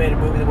made an animated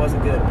movie that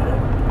wasn't good? You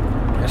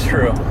know? That's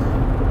true.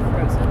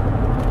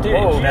 Frozen. Dude,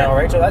 Whoa, yeah. now,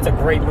 Rachel, that's a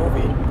great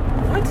movie.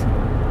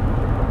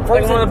 What?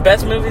 Like one of the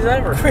best movies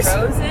ever.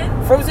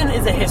 Frozen? Frozen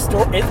is a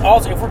historic. It's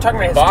also, if we're talking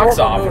about Box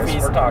historical office,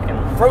 movies, we're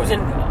talking. Frozen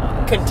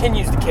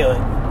continues to kill it,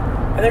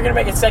 and they're gonna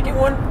make a second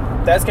one.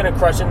 That's gonna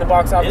crush in the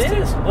box office It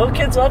too. is. Little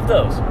kids love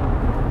those.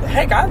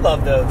 Heck, I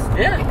love those.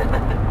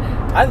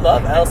 Yeah. I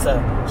love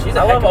Elsa. She's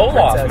a I heck love of a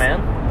Olaf, princess.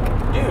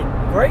 man.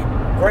 Dude,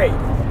 great.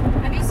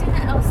 Have you seen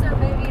the Elsa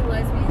movie,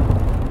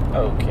 Lesbian?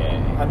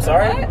 Okay. I'm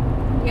sorry.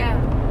 What? Yeah.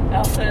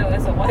 Elsa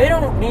is a what? They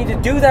don't need to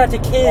do that to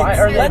kids. Why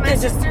are So Let my them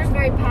just. sister's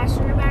very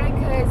passionate about it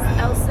because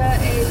Elsa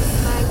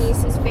is my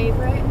niece's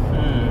favorite.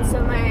 Hmm.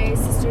 So my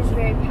sister's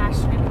very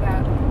passionate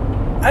about.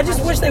 I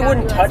just wish they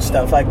wouldn't touch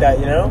stuff like that.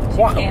 You know.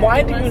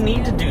 Why do you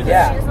need to do Yeah.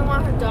 that? She doesn't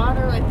want her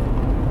daughter like.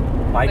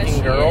 But she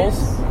Liking girls?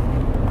 is.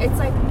 It's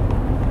like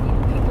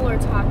people are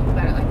talking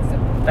about it like it's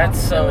a. That's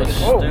so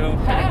possibility.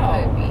 stupid. How?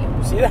 It could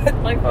be. See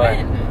that? Like What?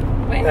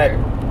 when? Where?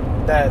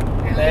 That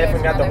Apparently they even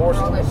there's got the another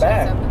horses girl in the that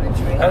back. shows up in the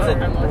trailer. That was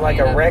I'm looking like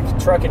it a up. wrecked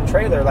truck and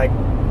trailer, like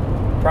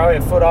probably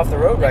a foot off the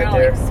road right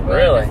They're there. all, like, spoiling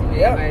Really? this movie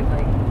Yeah. by,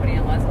 like, putting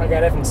in less I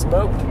got effing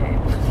smoked. Okay.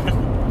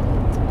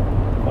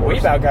 We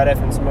about got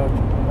effing smoked.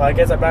 Well, I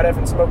guess I about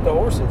effing smoked the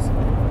horses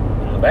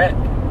In the back.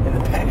 in the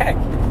back.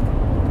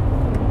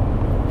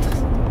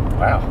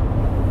 Wow.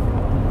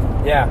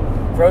 Yeah,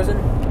 Frozen.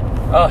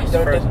 Oh, it's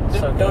Don't Frozen. So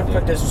don't good, put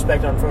dude.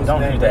 disrespect on Frozen.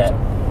 Don't then, do that.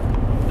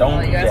 Rachel. Don't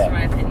Well, do you asked for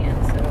my that. opinion,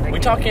 so I We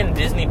can- talking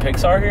Disney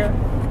Pixar here?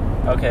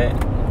 Okay.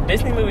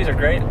 Disney movies are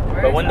great,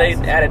 but when they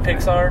added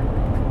Pixar,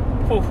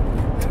 whew,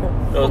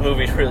 those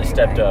movies really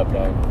stepped up,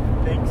 dog.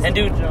 Thanks, And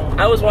dude, Jones.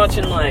 I was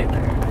watching like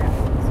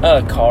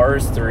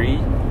Cars 3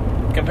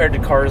 compared to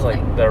Cars like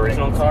the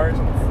original Cars.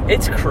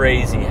 It's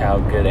crazy how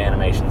good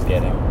animation's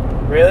getting.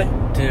 Really?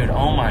 Dude,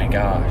 oh my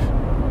gosh.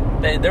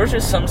 There was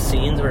just some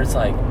scenes where it's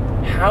like,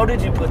 how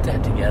did you put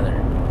that together?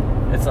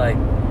 It's like,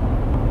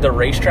 the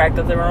racetrack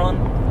that they were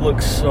on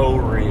looks so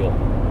real.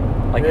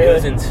 Like, it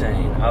was Really?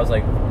 insane. I was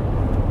like,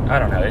 I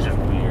don't know, it's just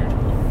weird.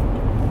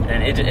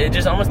 And it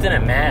just almost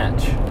didn't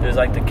match. It was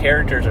like the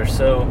characters are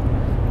so,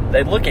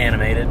 they look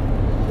animated,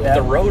 but Yeah.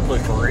 the road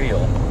looked real.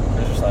 It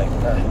was just like,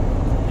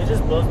 It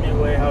just blows me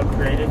away how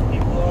creative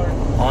people are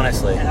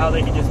honestly. and how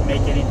they can just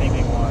make anything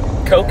they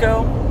want.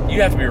 Coco,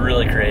 you have to be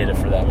really creative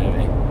for that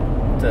movie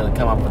to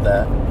come up with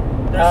that.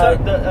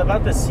 There's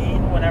about the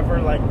scene whenever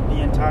like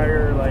the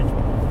entire like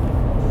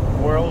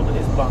world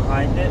is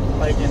behind it,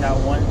 like in that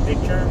one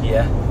picture,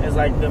 Yeah. is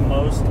like the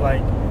most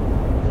like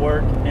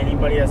work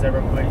anybody has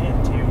ever put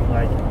into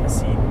like a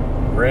scene.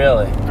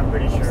 Really? I'm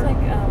pretty Looks sure. like,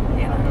 I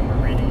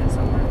remember reading it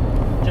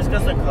somewhere. Just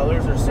because the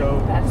colors are so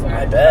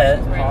I bet.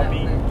 copy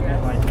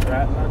and like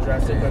not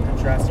drastic but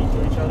contrasting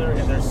to each other,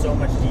 and there's so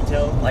much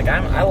detail. Like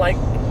I like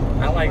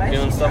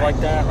doing stuff like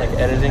that, like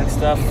editing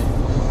stuff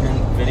and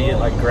video,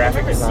 like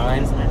graphic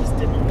design. I just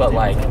didn't. But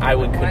like I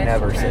could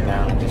never sit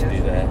down and just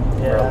do that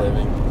for Yeah. a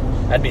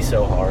living. That'd be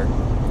so hard.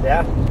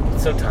 Yeah.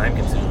 It's so time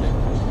consuming.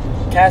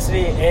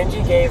 Cassidy,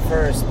 Angie gave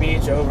her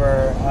speech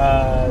over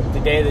the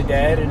Day of the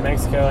Dead in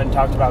Mexico and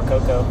talked about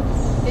Coco.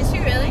 Did she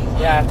really?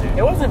 Yeah,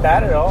 it wasn't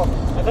bad at all.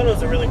 I thought it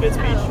was a really good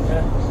speech.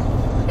 Yeah.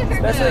 Look at her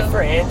Especially go.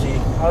 for Angie.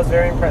 I was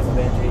very impressed with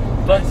Angie.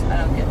 But I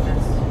don't get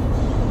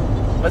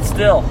this.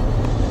 still.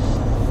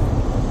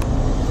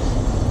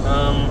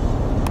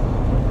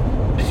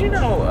 Did you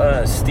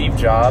know Steve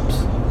Jobs?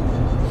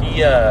 He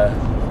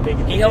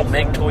helped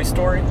make Toy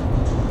Story.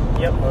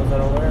 Yep, I was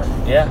unaware.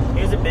 Yeah.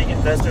 He was a big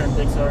investor in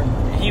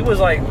Pixar. He was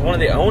like one of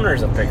the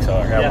owners of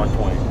Pixar at Yeah. one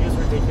point. He was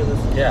ridiculous.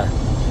 Yeah.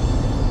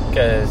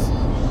 Because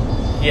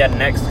he had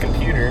Next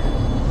Computer.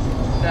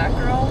 That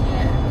girl?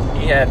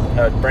 He had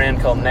a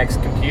brand called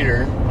Next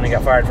Computer when he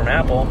got fired from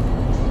Apple.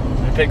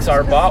 And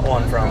Pixar bought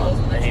one from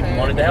him, and he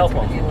wanted to help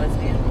him.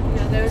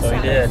 Yeah, there was So he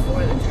something did.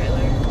 before the trailer.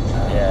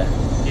 Yeah.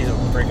 He's a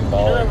freaking You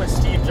know that baller. when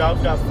Steve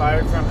Jobs got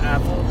fired from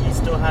Apple, he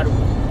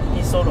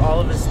sold all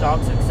of his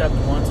stocks except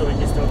one, so he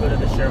could still go to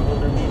the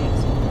shareholder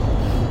meetings.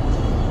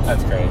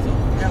 That's crazy.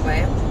 No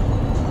way.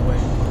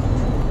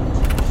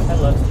 way. I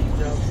love Steve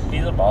Jobs.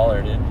 He's a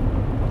baller,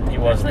 dude. He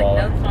was a There's like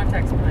baller. no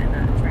context behind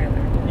that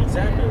trailer.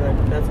 Exactly.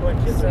 Like that's what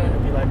kids So- are gonna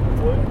be like.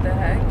 What What? the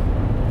heck?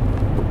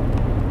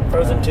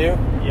 Frozen 2?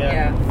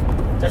 Yeah.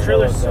 That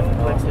trailer's so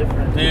like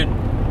different. Dude,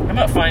 how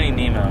about Finding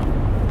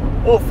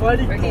Nemo? Oh,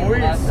 Finding Freaking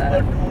Dory love is that.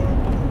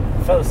 adorable.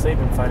 I fell asleep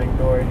in Finding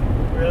Dory.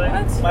 Really?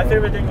 What? My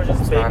favorite thing was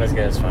just It's baby, not as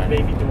good as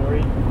Finding. Baby Dory.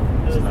 It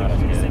was It's the not as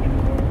cutest good. thing in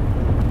the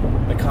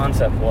world. The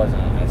concept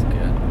wasn't as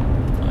good.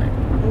 Like,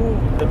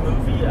 Ooh, the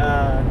movie,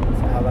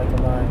 I like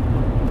a lot.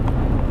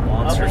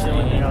 Monsters Up is the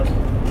only thing I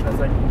Inc. was, that's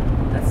like,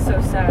 That's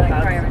so sad.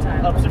 I cry every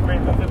time. Up's a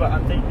great movie, but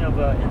I'm thinking of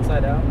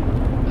Inside Out.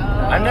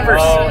 I've never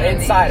Oh, seen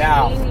Inside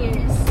Out.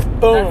 Genius.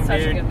 Boom, That's such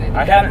a dude. good movie.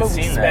 I That haven't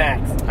movie seen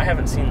smacks. that. I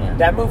haven't seen that.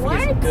 That movie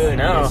is What? good.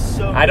 No, It's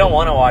so I don't good.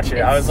 want to watch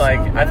it. I was It's like,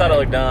 so I thought it good.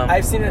 looked dumb.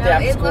 I've seen it at No, the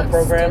after it school looks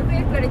program.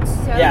 stupid, but it's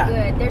so Yeah.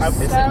 good. There's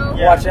I've- so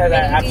yeah. Watch it at many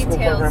that after school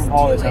details program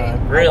all the to it.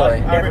 time. Really? I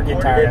Never get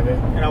recorded tired of it.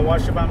 And I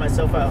watched it by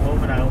myself at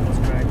home, and I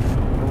almost cried.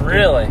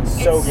 Really?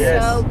 So It's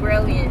good. so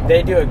brilliant.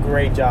 They do a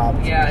great job.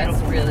 Yeah, it's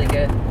really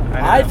good.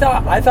 I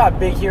thought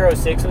Big Hero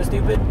 6 was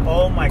stupid.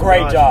 Oh my god.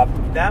 Great job.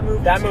 That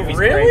movie. That too. movie's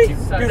Really? great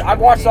too. Such Dude, a I've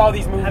good watched movie. all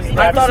these movies. Have you at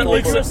I after thought it school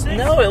looked program. Six?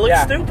 no, it looked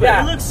Yeah. stupid.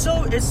 Yeah. It looks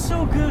so. It's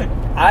so good.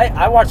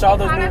 I watched all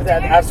those Caught movies up at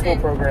to the after school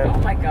Harrison. Oh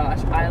program. my gosh,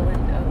 Island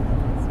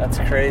of. That's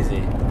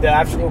crazy. The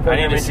after school I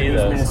program need to see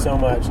introduced me to those. so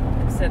much.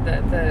 Said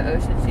that the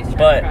ocean she's trying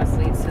But- to cross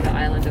leads to the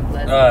island of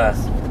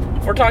Lesbos.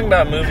 If we're talking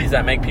about movies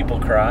that make people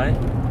cry,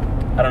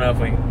 I don't know if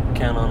we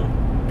count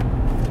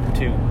on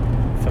two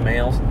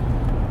females,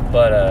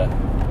 but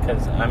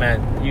because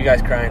you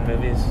guys cry in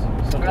movies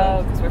Oh,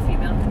 sometimes. because we're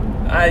female.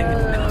 I, All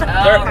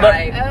they're-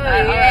 right. Oh, All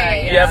right.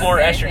 yeah. you have more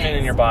Say estrogen in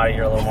things. your body.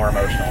 You're a little more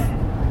emotional.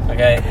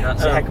 Okay.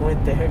 Jack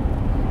went there.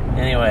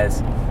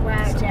 Anyways, Wow,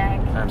 Jack.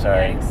 I'm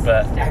sorry, Yikes.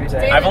 but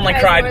David I've only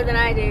cries cried- more than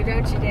I do,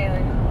 don't you,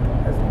 David?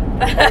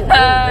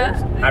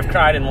 I've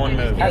cried in one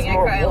movie. I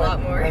cry a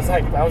lot more. I was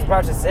like, I was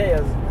about to say, I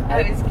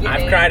was kidding.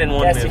 I've cried in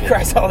one yes, he movie.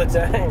 cries all the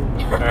time.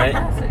 All right.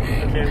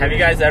 Have you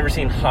guys ever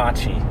seen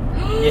Hachi?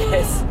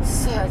 Yes.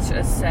 Such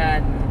a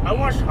sad. I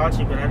watched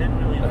Hachi, but I didn't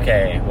really. Like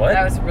Okay, what?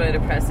 That was really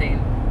depressing.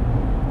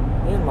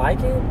 You didn't like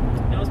it?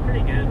 It was pretty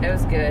good. It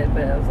was good,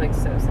 but it was like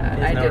so sad.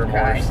 There's I no did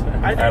remorse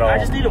cry. at all. I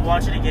just need to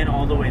watch it again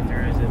all the way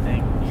through. Is the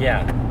thing.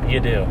 Yeah, you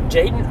do.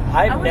 Jaden,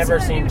 I I've was never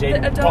gonna seen do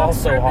Jaden the fall dog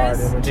so hard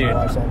service. when she Dude,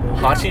 watched that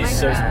movie. Hachi's my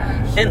so.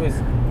 gosh. She And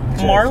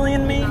was Marley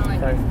and Me.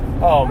 like,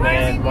 oh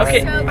man.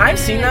 Okay, so I've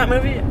seen good. that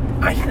movie.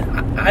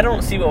 I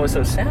don't see what was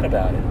so sad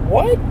about it.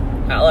 What?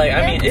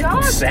 I mean, The dog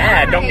it's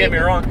sad. Don't get died. me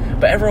wrong,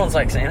 but everyone's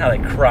like saying how they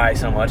cry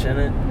so much in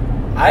it.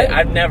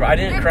 I didn't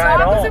The cry at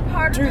dog all. was a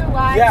part Dude, of their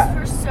lives yeah.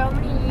 for so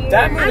many years.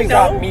 That I movie know.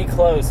 got me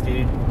close,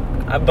 dude.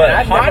 But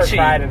I've never Hachi,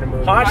 cried in a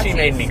movie. Hachi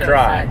made is me so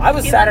cry. sad. I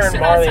was He sadder like in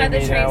stood Marley outside and the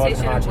Me than I train was in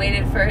station and Hachi.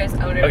 waited for his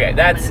owner. to Okay, come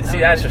that's and his see,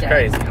 owner that's was just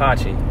dead.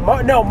 crazy.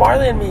 Hachi. No,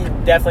 Marley and Me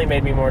definitely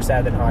made me more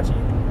sad than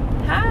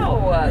Hachi.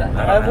 How? I don't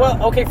know.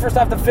 Well, okay, first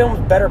off, the film's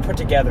better put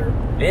together.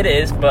 It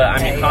is, but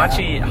I mean, Yeah.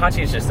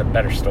 Hachi is just a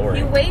better story.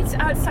 He waits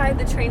outside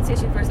the train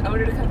station for his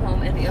owner to come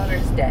home, and the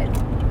owner's dead.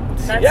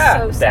 That's Yeah,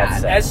 so that's sad.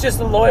 sad. That's just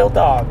a loyal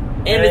dog.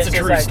 And it's a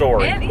just true like-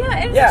 story. And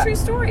it's Yeah. a true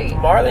story.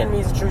 Marley and Me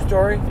is a true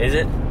story. Is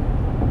it?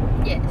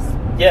 Yes.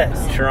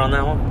 Yes. Sure on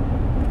that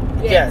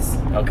one? Yes.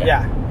 Okay.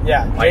 Yeah.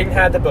 Yeah. Like- Jaden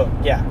had the book.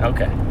 Yeah.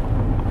 Okay.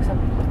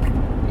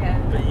 Yeah.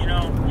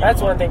 But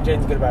That's one thing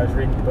Jaden's good about is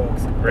reading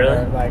books.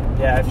 Really? Like,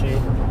 yeah,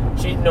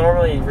 if she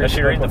normally reads Does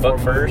she read the book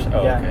before first? movie.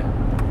 Oh, yeah. okay.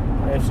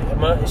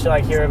 If she'll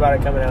like hear about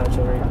it coming out,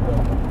 she'll read the book.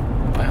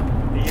 Wow.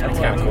 You know That's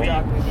what kinda movie?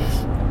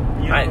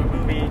 cool. You know I- what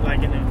movie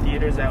like in the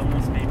theaters that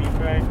almost made me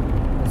cry?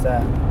 What's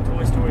that?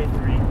 Toy Story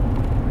 3.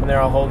 When they're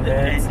all holding The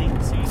hands.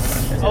 ending scene.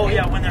 Oh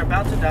yeah, when they're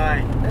about to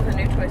die. There's a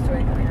new Toy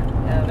Story coming out.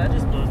 Yeah, that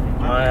just blows me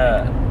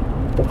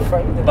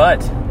mind. But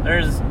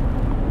there's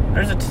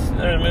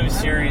a movie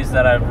series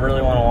that I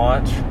really want to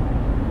watch,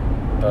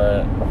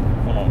 but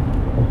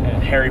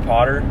Harry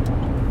Potter.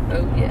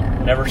 Oh yeah.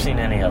 Never seen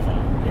any of them.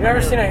 You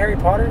never seen a Harry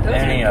Potter? Those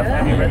Any are of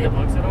them. Have you read the good.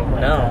 books at all? Oh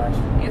my No. gosh.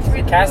 You have to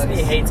read the Cassidy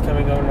books. hates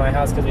coming over to my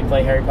house because we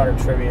play Harry Potter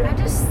I trivia.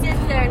 just sit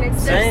there and it's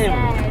so Same.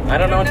 sad. I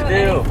don't know what to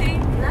do.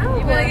 anything? No.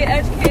 You want to get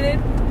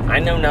educated? I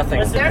know nothing.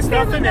 Listen, There's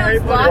There's nothing probably Harry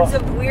Potter- lots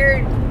of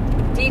weird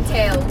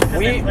details. Because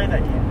We- they play that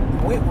game.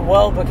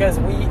 Because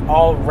we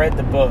all read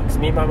the books.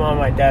 Me, my mom, and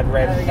my dad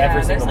read Oh, yeah,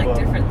 every there's single like book.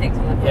 different things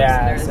in the books. Yeah,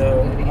 than there is in so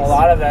the movies. a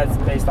lot of that's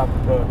based off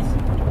the books.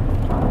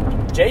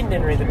 Jaden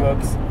didn't read the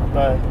books,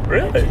 but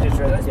Really? she just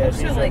read. Those Yeah, books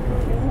she are just read like the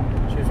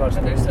movie. She was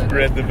watching But the they're movie. so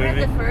Read the I read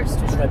movie. the first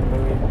Just one. read the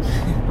movie.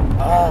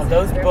 Oh,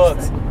 those They're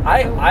books! so-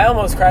 I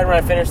almost cried when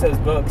I finished those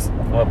books.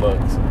 What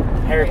books?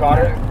 Harry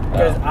Potter,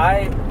 because Oh.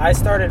 I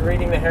started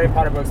reading the Harry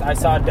Potter books. I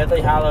saw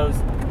Deathly Hallows.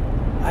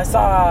 I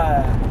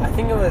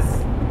think it was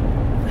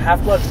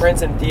Half-Blood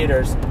Prince in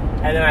theaters,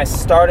 and then I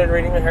started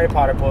reading the Harry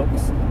Potter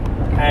books,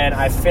 and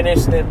I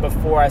finished them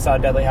before I saw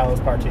Deathly Hallows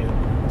Part 2.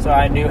 So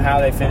I knew how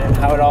they finished,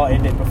 how it all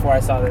ended before I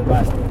saw the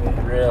last movie.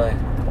 Really?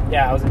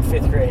 Yeah, I was in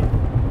 5th grade.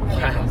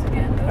 Wow.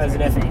 I was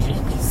an effing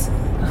genius.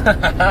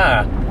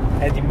 I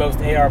Had the most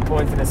AR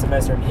points in a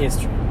semester in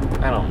history.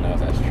 don't know if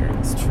that's true.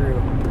 It's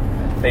true.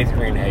 Faith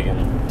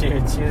Greenhagen. Dude,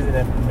 she was an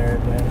epic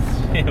nerd,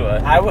 man. He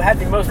was. I had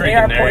the most Freaking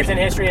AR nerd. points in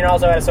history and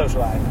also had a social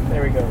life.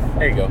 There we go.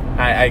 There you go.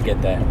 I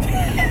get that.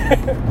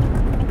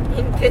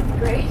 In 5th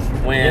grade.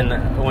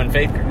 When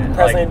Faith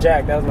Presley and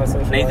Jack, that was my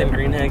social Nathan life.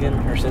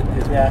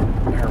 Greenhagen, Yeah.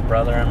 her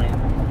brother, I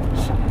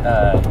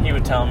mean, he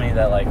would tell me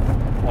that, like,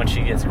 when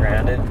she gets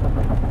grounded,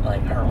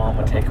 like, her mom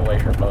would take away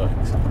her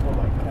books. Oh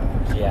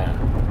my gosh. Yeah.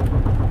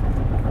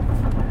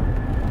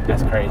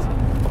 That's crazy.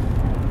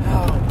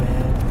 Oh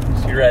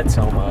man. She read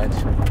so much.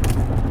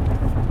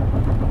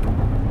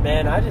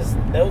 Man, I just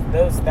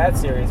that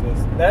series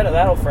was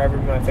that'll forever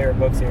be my favorite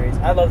book series.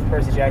 I love the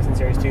Percy Jackson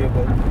series too,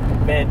 but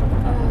man,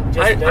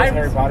 just those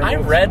Harry Potter I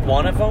books. read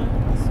one of them,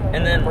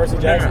 and then Percy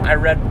Jackson?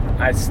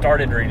 I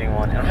started reading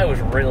one, and I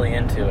was really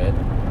into it.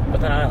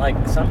 But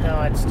then somehow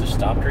I just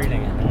stopped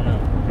reading it. I don't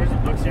know. There's a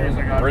book series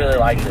I got. Really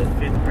liked it.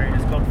 5th grade.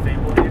 It's called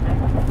Fable, I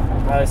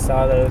think. I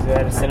saw those. They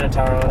had a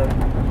Centaur on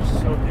them.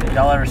 So good.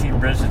 Y'all ever seen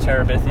Bridge to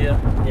Terabithia?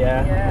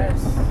 Yeah.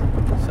 Yes.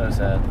 So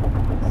sad.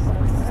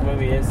 This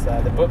movie is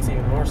sad. The book's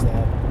even more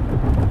sad.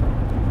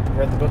 I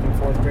read the book in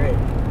 4th grade.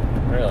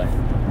 Really?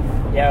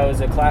 Yeah, it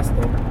was a class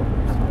thing.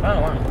 Oh,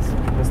 wow.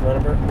 Miss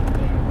Lunenburg.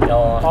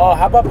 Y'all, Oh,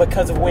 how about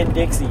Because of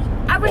Winn-Dixie?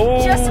 I was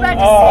Oh. just about to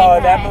Oh,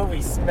 say that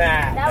movie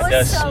smacks. That was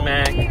does so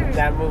smack. weird.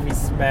 That movie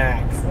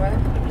smacks. What?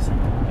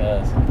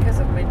 yes. Because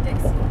of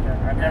Winn-Dixie.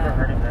 I've never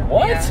heard of that.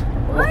 What? Yeah.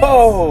 What?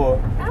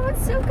 Whoa, That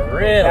one's so good.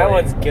 Really? that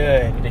one's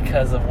good.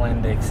 Because of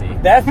Winn-Dixie.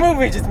 That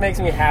movie just makes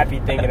me happy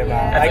thinking about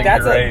it. Yeah. Like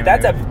That's a great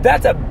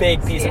that's a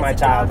big piece of my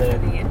childhood.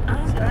 See,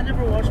 I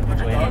never watched a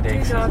bunch of Wayne dogs.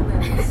 Dixie. Dog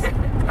movies.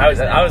 I was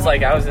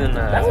in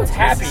That one's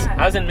happy.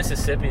 I was in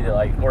Mississippi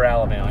or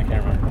Alabama, I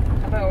can't remember.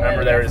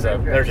 Remember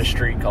there's a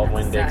street called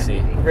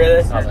Winn-Dixie. Really?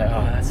 I was like,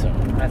 oh,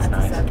 that's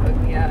nice.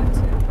 Yeah,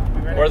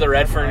 too. Where the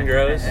red fern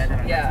grows.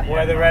 Yeah.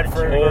 Where the red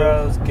fern Oh.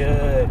 grows,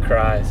 good.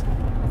 Cries.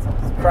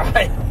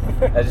 Cry.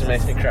 That just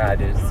makes me cry,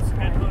 dude. You know what's a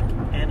good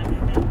book?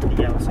 Anime,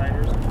 The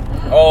Outsiders.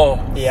 Oh,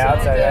 The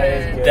Outside, that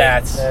is good.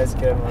 That's a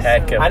good one.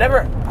 heck of I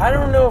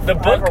don't know if the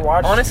I book. ever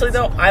watched. Honestly,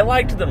 though, I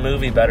liked the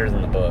movie better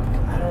than the book.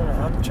 I don't know.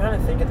 I'm trying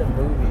to think of the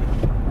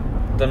movie.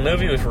 The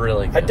movie was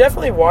really good. I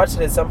definitely watched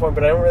it at some point,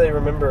 but I don't really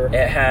remember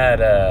It had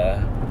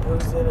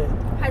who's in it.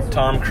 Has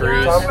Tom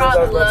Cruise. Tom Cruise, I was Rob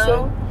about to say.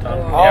 Lowe. Tom,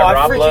 Oh, yeah, I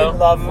Rob freaking Lowe,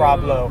 love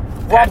Rob Lowe.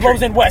 Rob Patrick-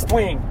 Lowe's in West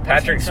Wing.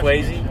 Patrick Such a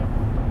Swayze. good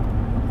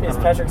show. Is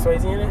Patrick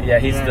Swayze in it? Yeah,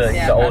 he's Yes. the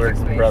Yeah, older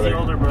Patrick Swayze. brother. The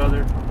older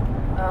brother.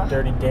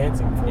 Dirty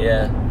Dancing. For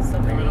Yeah, So A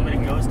little bit of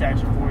many, ghost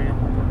action for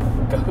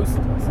you. Ghost.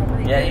 so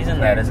many Yeah, good he's in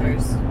that, isn't he?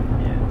 characters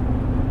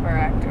Yeah. or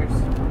actors.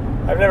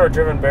 I've never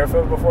driven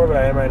barefoot before, but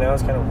I am right now.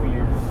 It's kind of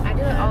weird. I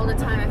do it all the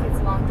time if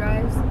it's long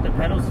drives. The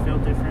pedals feel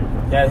different.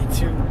 Yeah, they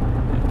too.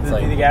 It's The,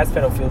 like- the gas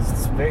pedal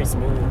feels very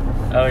smooth.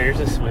 Oh, yours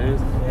is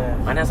smooth. Yeah.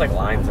 Mine has like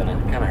lines in it.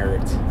 It kind of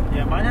hurts.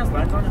 Yeah, mine has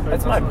lines on it, but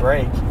That's it's my also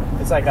brake.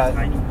 It's like got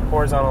tiny.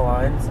 horizontal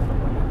lines.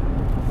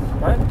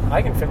 Mine,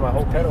 I can fit my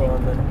whole pedal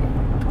on the.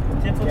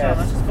 Tinfoil Yes. time.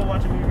 Let's just go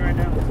watch a movie right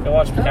now. Go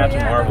watch Captain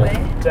yeah, Marvel. no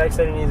way. Jack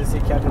said he needs to see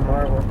Captain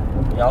Marvel.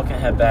 Y'all can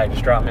head back.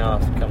 Just drop me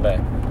off. Come back.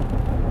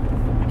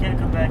 We can't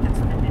come back. It's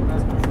 50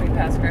 past It's way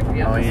past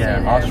curfew. Oh I'll just yeah,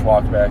 stay I'll there. just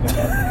walk back.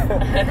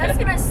 That's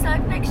gonna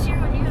suck next year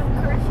when you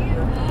have curfew.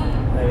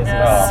 That is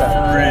No. Oh,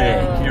 suck.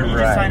 Rick, you're You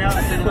right. just sign out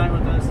and stay the night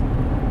with us.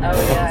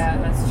 Oh yeah,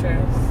 that's true.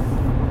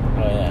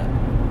 Oh yeah.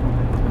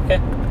 Okay.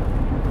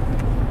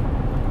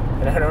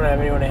 And I don't have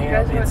anyone to hang You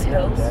out guys with. go to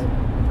Snow, Hills? Jack.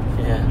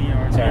 Yeah. We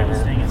are Sorry,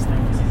 staying man. at Snow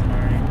season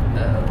already.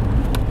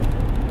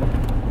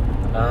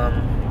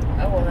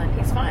 Oh well, then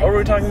he's fine. What were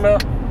we talking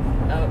about?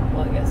 Oh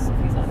well, I guess if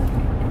he's on.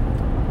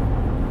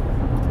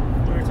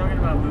 We were talking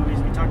about movies.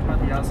 We talked about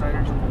The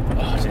Outsiders.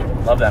 Oh,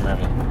 dude, love that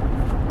movie.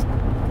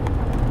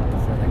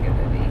 It's another good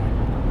movie.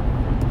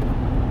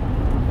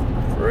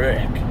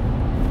 Rick.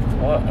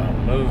 What a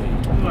movie.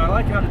 Ooh, I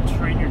like How to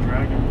Train Your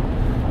Dragon.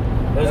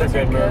 Those are Those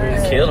are good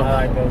movies. good. Killed him.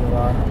 I like those a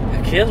lot.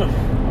 I killed him.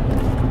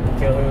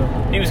 Kill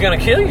who? He was gonna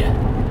kill you.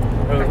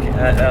 Who?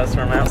 That was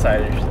from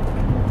Outsiders. I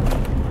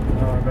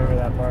don't remember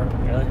that part.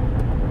 Really?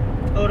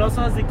 Oh, it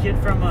also has the kid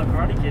from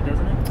Karate Kid,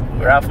 doesn't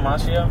it? Ralph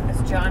Macchio?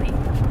 It's Johnny.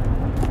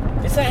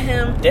 Is that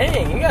him?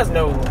 Dang, you guys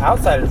know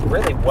Outsiders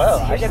really well.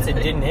 I guess it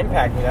didn't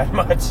impact me that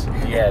much.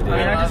 Yeah, I mean,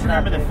 I dude. just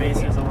remember the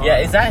faces a lot. Yeah,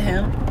 is that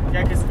him?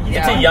 Yeah, because he's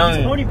It's a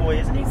young- Pony Boy,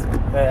 isn't he?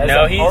 That's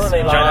No, the he's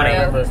only line I Johnny.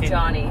 remember. No, he's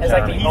Johnny. It's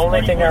like the He's only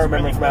Pony thing I Boy's remember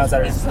really from close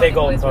Outsiders. friend. Stay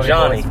golden, Pony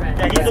Johnny. Boys. Yeah,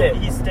 That's it.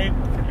 he's stay.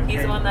 He's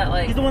okay. the one that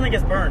like He's the one that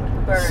gets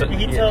burned. burned. So-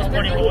 He Yeah. tells And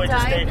then Pony he Boy to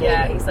died? stay golden.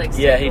 Yeah, he's like.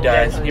 Yeah, he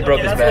dies. super He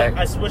broke golden. his that's back.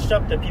 what- I switched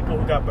up the people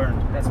who got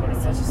burned. That's what it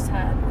It's was. such a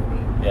sad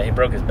movie. Yeah, he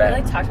broke his We back.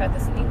 like talked about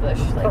this in English,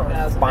 like when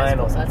I was in high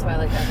Spinal. school, so that's why I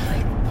like that.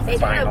 Like, They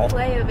did Final. a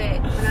play of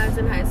it when I was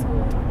in high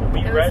school.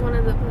 We That read. was one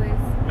of the plays. we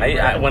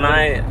read the book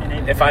in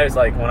eighth If I was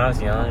like, when I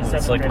was young and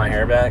Seventh slicked my grade.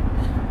 hair back,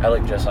 I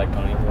looked just like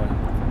Pony Boy.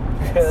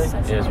 Really?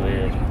 such It was a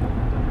weird. movie.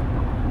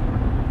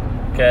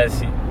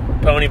 Because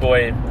Pony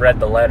Boy read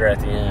the letter at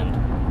the end.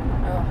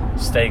 Oh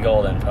Stay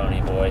golden, Pony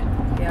Boy.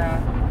 yeah.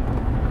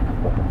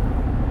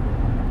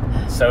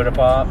 Soda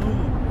Pop.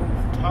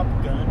 Ooh, Top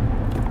Gun.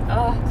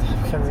 Oh,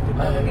 Sounds like a good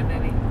another movie.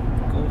 good movie.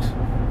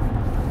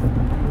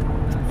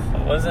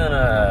 Wasn't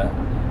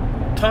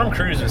Tom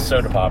Cruise is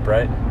soda pop,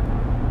 right?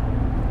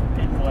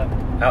 In what?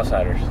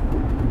 Outsiders.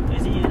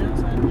 Is he in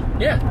Outsiders?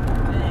 Yeah,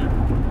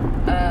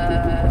 Dang.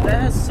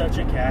 That has such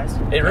a cast.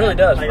 it really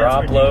does. Like, that's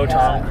Rob Lowe, ridiculous.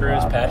 Tom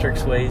Cruise, Rob Patrick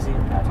Lowe.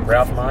 Swayze,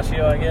 Ralph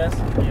Macchio, I guess.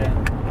 Yeah.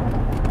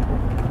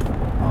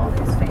 All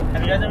these famous.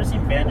 Have you guys ever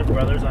seen Band of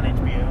Brothers on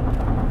HBO?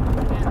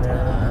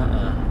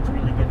 It's a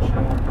really good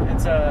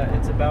show.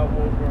 It's about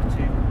World War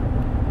II,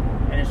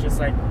 and it's just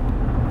like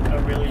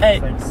a really Hey,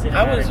 just, like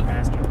I was- cinematic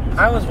masterpiece.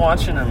 I was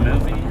watching a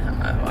movie.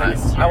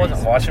 I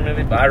wasn't watching a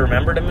movie, but I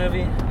remembered a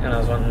movie, and I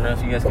was wanting to know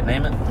if you guys could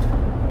name it.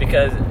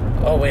 Because,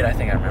 oh wait, I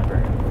think I remember.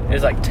 It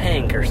was like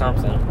Tank or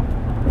something.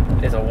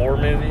 It's a war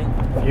movie.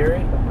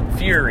 Fury?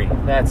 Fury,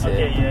 that's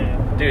Okay, it.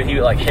 yeah. Dude, he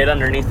like hid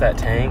underneath that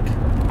tank,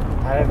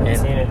 I haven't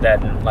seen and it.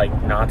 that like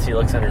Nazi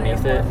looks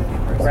underneath it.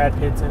 Brad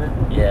Pitt's in it.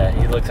 Yeah,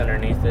 he looks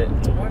underneath it,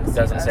 I wanna and see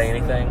doesn't Us, say though.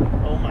 anything.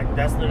 Oh my,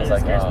 that's I literally was the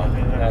like, scariest oh,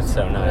 movie I've ever that's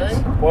so seen. nice.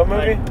 Really? What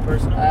movie? Like,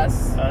 personally,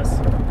 Us.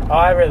 Oh,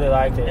 I really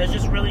liked it. It's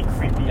just really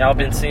creepy. Y'all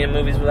been seeing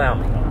movies without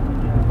me.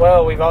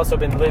 Well, we've also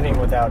been living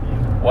without you.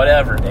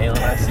 Whatever, Dalen,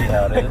 I see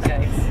how it is.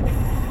 Okay.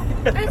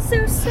 That's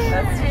so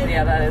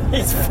sad. That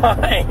is. He's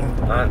fine.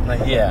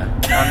 Yeah,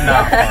 I'm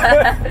not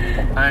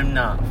fine. I'm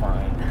not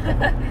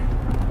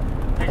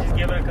fine. They just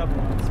give it a couple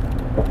months.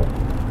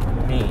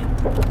 Mean.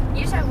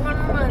 You just have 1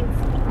 more month.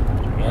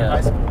 High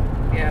Yeah. school.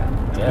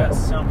 Yeah. Yeah. It's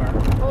summer.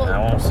 I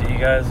won't see you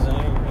guys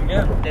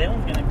again.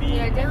 Dalen's gonna be.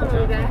 Yeah, Dalen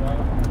will be back.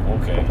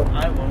 Okay.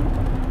 I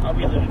won't. I'll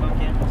be living on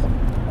campus.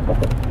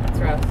 It's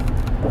rough.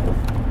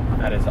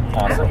 That is I would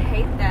awesome.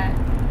 hate that.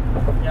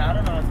 Yeah, I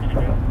don't know how it's gonna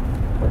go.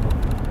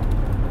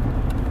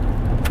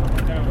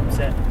 I'm kind of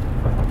upset.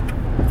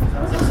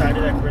 I was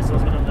excited that Crystal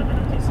was gonna live in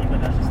OKC,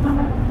 but that's just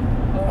not.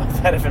 Oh,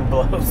 that even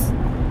blows.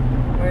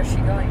 Where is she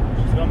going?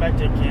 She's going back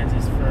to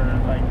Kansas for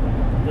like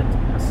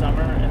the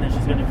summer, and then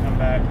she's gonna come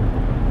back,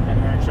 and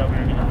her and Shelby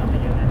are gonna live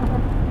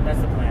together. That's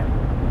the plan.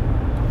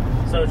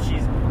 So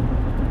she's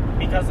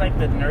because like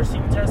the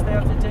nursing test they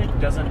have to take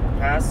doesn't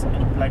pass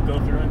and like go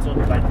through until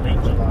like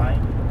late July.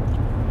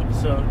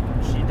 So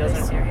she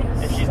doesn't.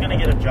 serious? If she's gonna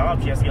get a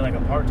job, she has to get like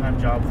a part-time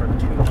job for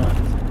 2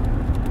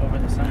 months over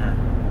the summer.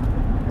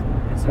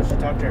 And so she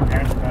talked to her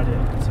parents about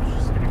it. So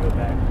she's gonna go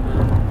back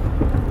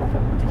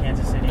to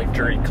Kansas City. Like to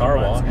for read 2 car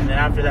months. wash. And then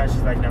after that,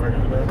 she's like never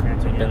gonna go to her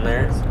parents again. Been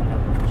there? because, you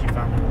know, she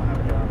finally will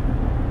have a job.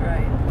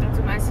 Right. That's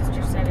what my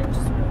sister said and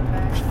just moved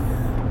back.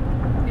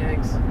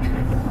 Yikes.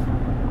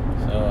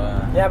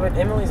 So, Yeah, but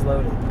Emily's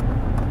loaded.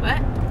 What?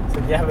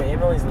 So yeah, but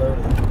Emily's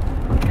loaded.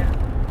 Yeah.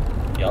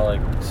 y'all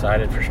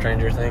excited for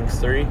Stranger Things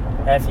 3?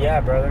 F yeah,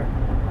 brother.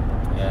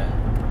 Yeah,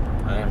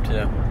 I am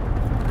too.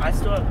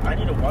 I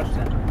need to watch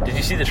that. Did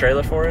you see the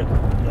trailer for it?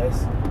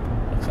 Yes.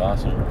 Looks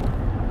awesome.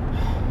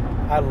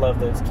 I love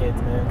those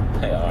kids,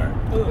 man. They are.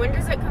 When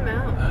does it come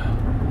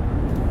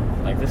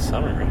out? Like this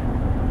summer.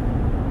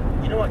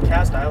 You know what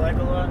cast I like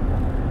a lot?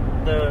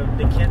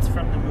 The kids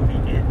from the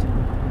movie It.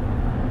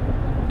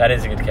 That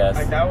is a good cast.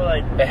 Like that was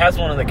like It has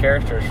one of the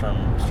characters from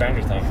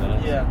Stranger Things in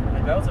it. yeah,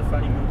 like that was a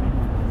funny movie.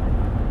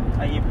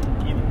 I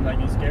even like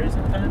it was scary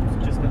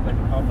sometimes, just got like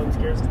pop-up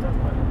scares and stuff.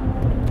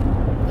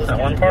 But those That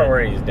kids one are part good.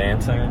 where he's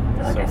dancing. I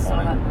feel It's like I so saw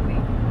that funny.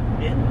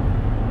 movie. It,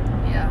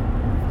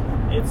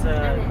 Yeah. it's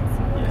I didn't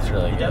see it. It's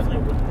really you good. definitely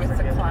wouldn't With the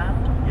forget it.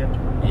 clown? Yep.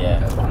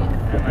 Yeah.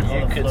 And like You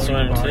all the could floating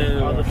swim, bodies,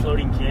 too. all the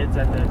floating kids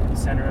at the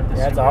center of the.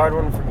 Yeah, it's a sewer. hard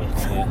one to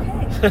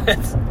forget. Okay.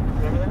 it's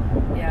Remember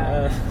that?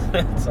 Yeah.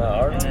 it's a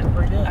hard And one. then-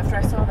 Pretty good. After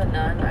I saw The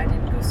Nun, I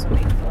didn't go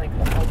swimming for like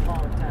a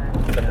long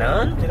time. The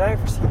Nun? Did I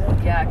ever see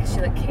that? Yeah, because she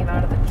like came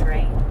out of the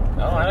drain.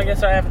 Oh, I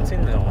guess I haven't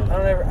seen that I one.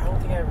 don't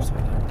think I ever saw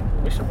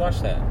that. We should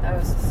watch that. That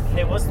was scary.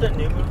 Hey, what's the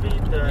new movie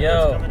that's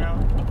Yo. coming out?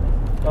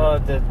 Oh,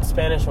 the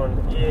Spanish one.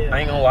 Yeah. I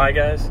ain't gonna lie,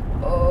 guys.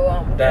 Oh,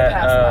 I'm That,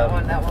 past that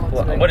one. That one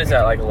looks really what is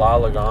that, creepy. like La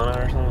Lagana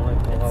or something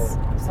like that?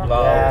 It's something.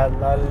 Yeah,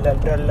 la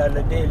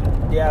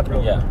del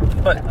Diablo. Yeah.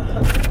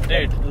 But,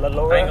 dude, La I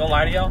Laura. ain't gonna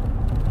lie to y'all.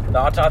 The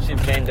Autopsy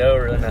of Jane Doe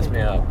really messed me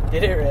up.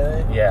 Did it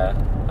really? Yeah.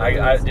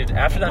 Dude,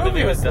 after that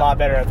movie was a lot done,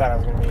 better than I thought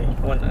it was gonna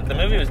be. when the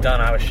movie was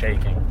done, I was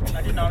shaking.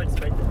 I did not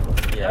expect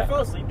it. Did I Yeah. fall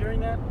asleep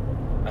during that?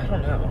 I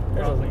don't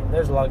know.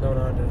 There's a lot going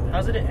on. Doesn't there?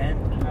 How did it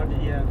end? How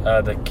did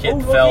yeah? The kid Oh,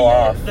 fell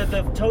yeah, off.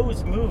 The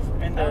toes move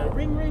and the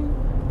ring ring,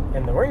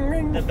 And the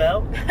ring. the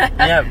bell.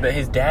 Yeah, but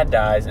his dad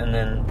dies, and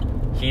then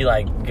he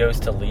like goes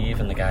to leave,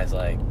 and the guy's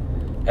like,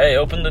 "Hey,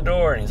 open the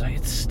door," and he's like,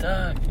 "It's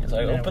stuck." He's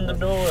like, Yeah, "Open the it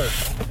door,"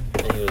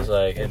 and he was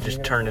like, it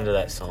just turned into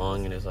that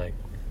song, and it was like,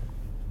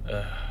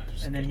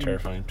 just And then he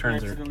terrifying.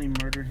 Turns accidentally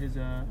murdered his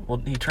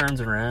well, he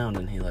turns around,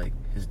 and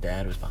his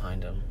dad was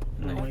behind him,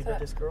 and and then wave at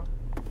this girl.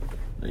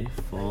 he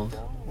falls.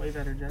 Wave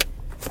at her, Jet.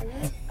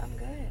 I'm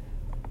good.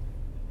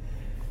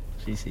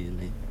 She sees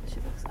me, She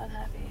looks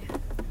unhappy.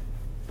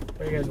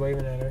 Why are you guys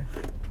waving at her?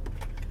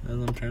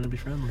 and I'm trying to be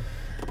friendly.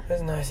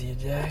 That's nice of you,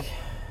 Jack.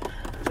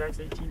 Jack's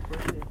 18th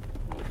birthday.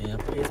 Yeah.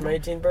 It's my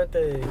 18th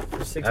birthday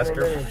for 6 Ask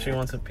more her if minutes. she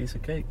wants a piece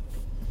of cake.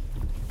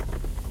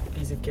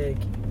 Piece of cake.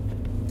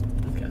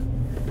 Okay.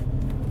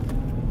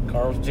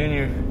 Carl's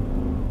Jr.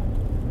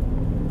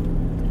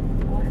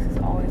 What is is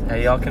always.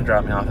 Hey, y'all can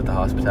drop me off at the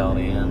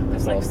Hospitality Inn.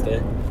 That's There's all like stay.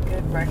 some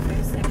good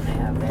breakfast thing they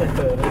have Like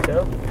there. the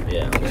hotel.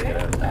 Yeah, let's get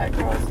out of That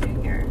there. girl's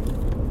senior.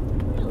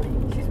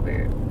 Really? She's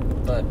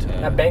weird. But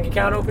That bank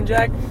account open,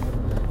 Jack?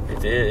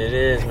 it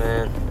is,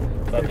 man.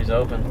 Puppy's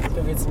open.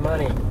 Go get some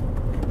money.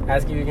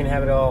 Ask if you can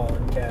have it all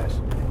in cash.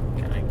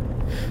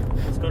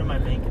 Let's go to my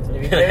bank. And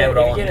If you Can I have it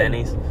all if you in get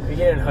pennies? If you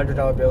get in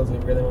 $100 bills,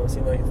 it really won't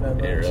seem like it's that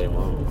much. It really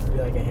won't. It's be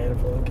like a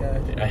handful of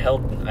cash. I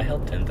held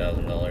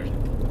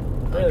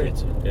 $10,000 Really?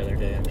 the other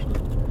day, actually.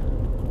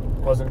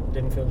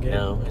 Didn't feel good.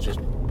 No, it's just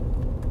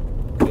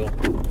cool.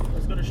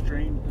 Let's go to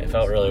Strain. It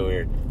felt really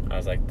weird. I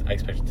was like, I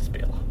expected this to be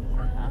a lot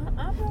more. I'm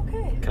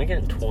okay. Can I get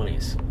in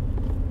 20s?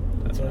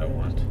 That's what I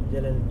want.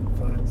 Get in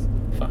 5s.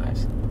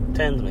 5s.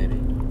 10s, maybe.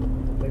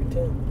 Maybe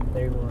 10.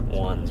 Maybe 1.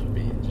 1s would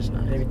be just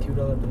nice. Maybe $2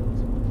 bills.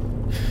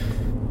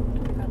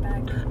 Got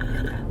back.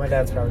 My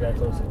dad's probably got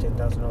close to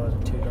 $10,000 in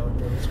 $2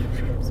 bills.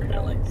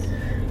 Really.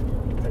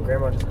 My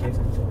grandma just gives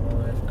them to him all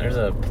life. There's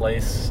a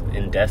place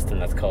in Destin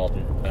that's called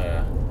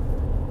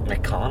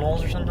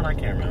McConnell's or something. I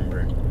can't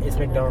remember. It's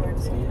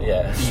McDonald's. Idiot.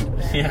 Yeah.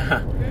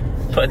 Yeah.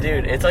 But,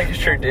 dude, it's like a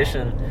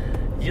tradition.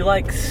 You,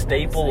 like,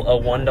 staple a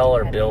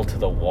 $1 bill to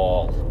the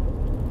wall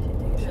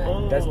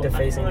Oh, That's I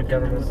defacing feel like I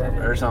government remember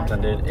property. or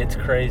something, dude. It's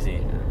crazy.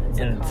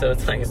 And so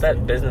it's like, if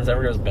that business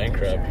ever goes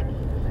bankrupt,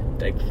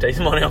 take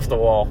some money off the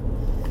wall.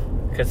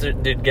 Because,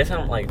 dude, guess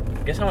how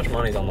much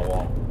money's on the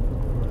wall?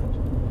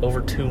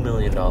 Over $2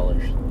 million.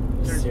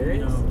 You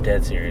serious? No.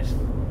 Dead serious.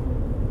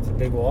 It's a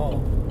big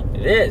wall.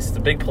 It is. It's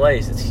a big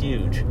place. It's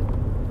huge.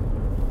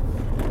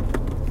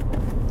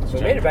 So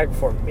we made it back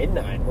before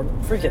midnight. We're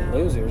freaking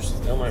losers.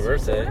 Still my What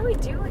birthday. are we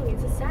doing?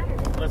 It's a Saturday.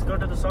 Let's go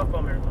to the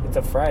softball marathon. It's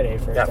a Friday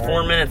for a Got start.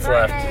 4 minutes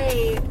left.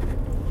 Friday. And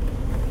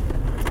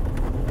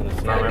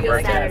it's not Gotta my be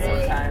birthday Saturday.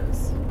 anymore.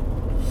 Sometimes.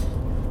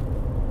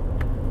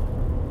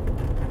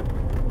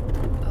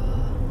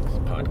 This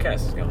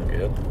podcast is going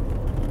good.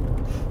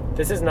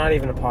 This is not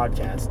even a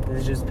podcast.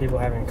 This is just people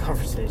having a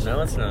conversation.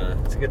 No, it's not.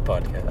 It's a good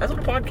podcast. That's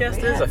what a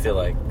podcast We is, had I feel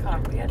like.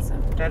 We had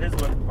some. That is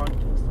what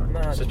podcasts are. No,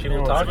 It's just people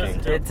no, talking.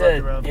 It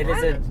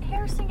is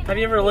Harrison and Have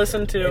you ever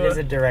listened to it is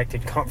a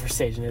directed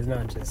conversation. It's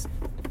not just.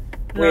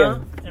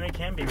 No. And it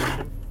can be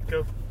random.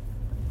 Go.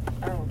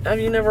 Oh. Have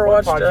you never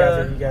What watched podcast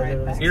have you guys Right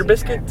ever back. listened Ear to?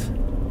 Biscuits?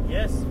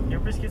 Yes, your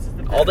biscuits is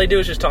the best. All they do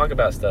is just talk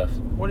about stuff.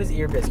 What is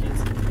Ear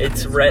Biscuits?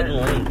 It's Rhett and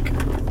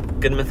Link.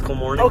 Good Mythical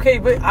Morning. Okay,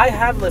 but I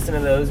have listened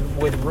to those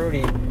with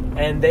Rudy,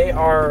 and they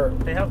are.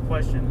 They have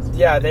questions.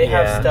 Yeah, they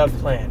Yeah. have stuff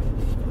planned.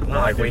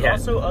 Not like we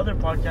There's had. also other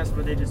podcasts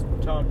where they just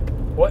talk.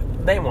 What?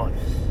 Name one.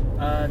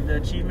 The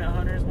Achievement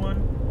Hunters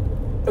one.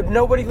 But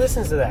nobody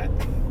listens to that.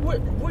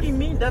 What do you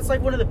mean? That's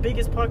like one of the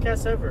biggest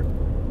podcasts ever.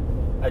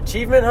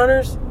 Achievement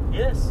Hunters?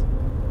 Yes.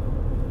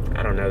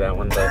 I don't know that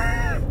one, but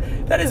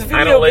That is video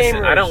I don't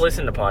listen. gamers. I don't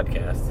listen to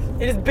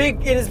podcasts. It is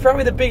big. It is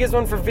probably the biggest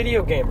one for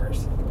video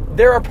gamers.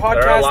 There are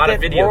podcasts lot of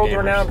that video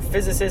world-renowned gamers.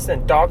 physicists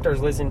and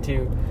doctors listen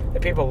to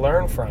that people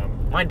learn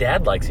from. My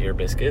dad likes Ear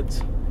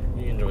Biscuits.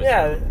 He enjoys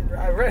Yeah, them.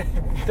 I read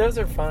those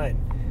are fine,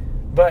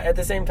 but at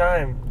the same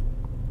time,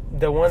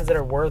 the ones that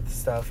are worth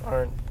stuff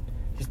aren't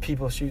just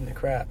people shooting the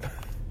crap.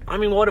 I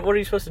mean, what are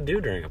you supposed to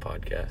do during a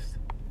podcast?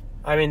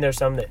 I mean, there's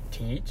some that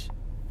teach,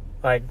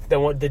 like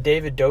the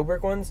David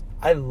Dobrik ones.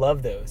 I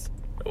love those.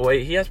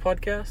 Wait, he has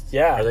podcasts?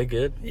 Yeah. Are they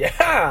good?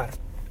 Yeah,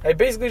 I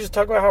basically just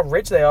talk about how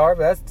rich they are,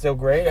 but that's still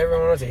great.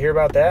 Everyone wants to hear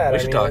about that. We I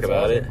should mean, talk that's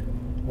about awesome.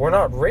 it. We're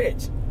not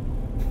rich.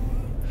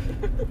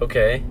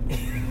 Okay.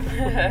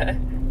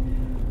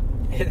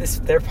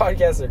 Their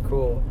podcasts are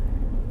cool.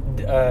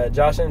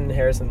 Josh and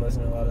Harrison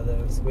listen to a lot of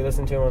those. We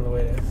listened to them on the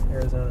way to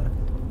Arizona.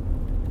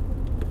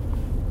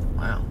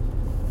 Wow.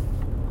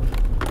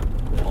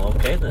 Well,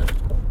 okay then.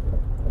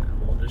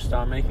 We'll just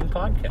stop making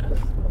podcasts.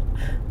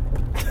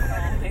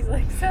 He's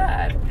like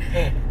sad.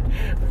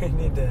 We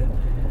need to.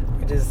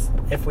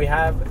 If we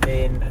have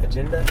an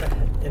agenda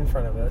in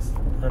front of us,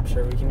 I'm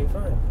sure we can do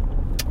fine.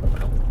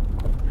 Well,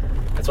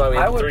 that's why we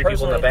I have would 3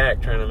 people in the personally-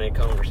 back trying to make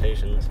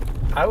conversations.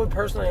 I would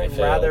personally They failed.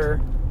 rather.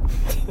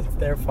 It's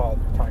their fault.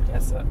 Their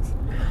podcast sucks.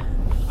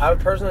 I would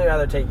personally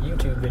rather take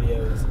YouTube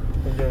videos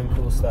of doing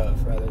cool stuff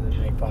rather than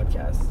make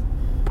podcasts.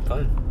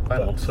 Fine.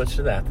 We'll But- switch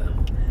to that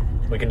then.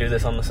 We can do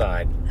this on the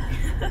side.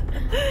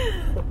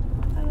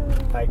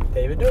 Like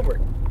David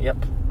Dobrik Yep.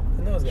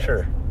 and those guys.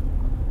 Sure.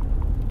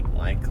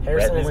 Like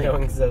Harrison Rhett is and Link.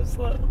 going so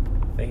slow.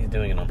 I think he's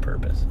doing it on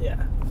purpose. Yeah.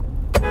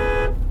 Just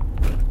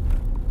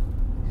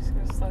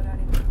gonna slow down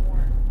even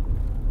more.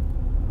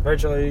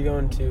 Virtual, are you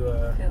going to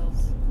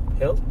Hills.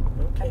 Hills?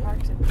 I Okay.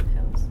 parked in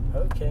Hills.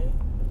 Okay.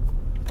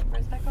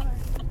 Where's my car?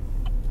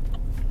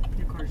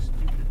 Your car's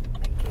stupid.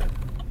 Thank you.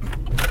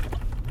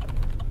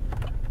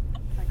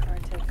 My car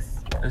takes.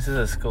 This is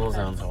a school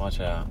zone, so watch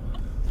out.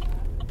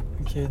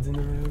 The kids in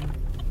the room.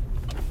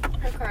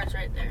 Her car's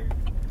right there.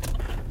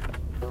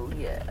 Oh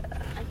yeah.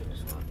 I can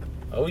just walk.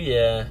 Oh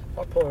yeah.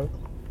 I'll pull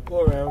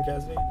around,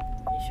 Cassidy.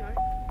 You sure?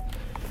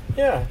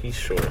 Yeah. He's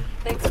sure.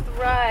 Thanks for the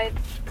ride.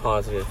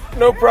 Positive.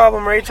 No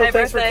problem, Rachel. Happy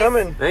Thanks for birthday.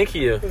 coming. Thank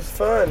you. It was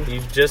fun.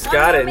 You've just One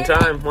got more it in minute.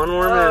 time. One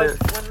more Oh,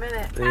 minute. 1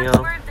 minute. There you Happy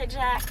go. birthday,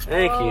 Jack.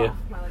 Thank you.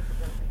 My legs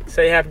are broken.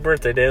 Say happy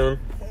birthday, Dalen.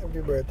 Happy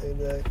birthday,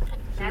 Jack.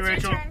 See you, That's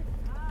Rachel. your turn.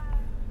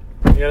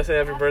 You gotta say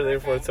happy birthday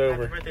before it's Happy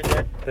over. birthday,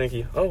 Dad. Thank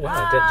you. Oh,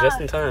 wow. Just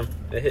in time.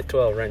 It hit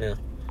 12 right now.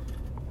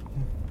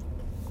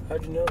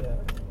 How'd you know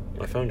that?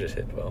 My phone just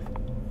hit 12.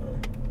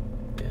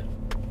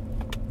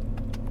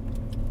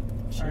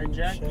 All right,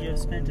 Jack, you have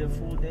spent a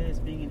full day as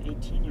being an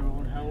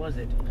 18-year-old. How was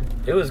it?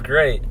 It was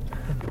great.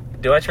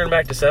 Do I turn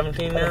back to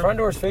 17 Are the now? front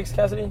doors fixed,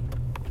 Cassidy?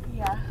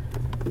 Yeah.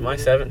 Am I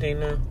 17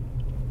 now?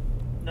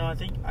 No, I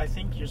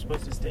think you're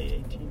supposed to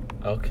stay 18.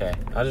 Okay.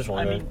 I just I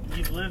wondered. mean,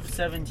 you've lived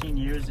 17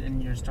 years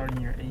and you're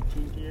starting your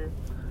 18th year.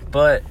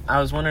 But I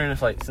was wondering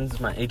if, like, since it's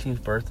my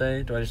 18th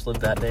birthday, do I just live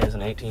that day as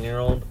an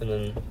 18-year-old and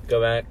then go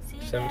back See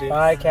you 17?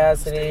 Bye,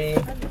 Cassidy.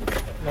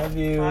 Love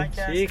you. Bye,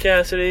 Cass. See you,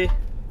 Cassidy.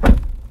 Happy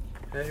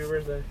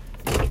birthday.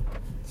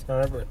 It's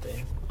not her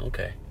birthday.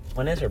 Okay.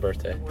 When is her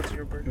birthday? What's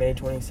your birthday? May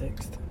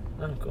 26th.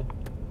 Oh, cool.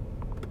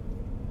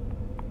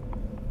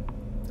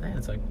 Hey,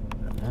 it's like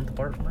a month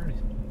apart from hers.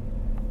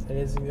 That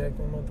is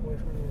exactly a month away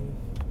from me.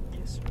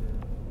 Yes, sir.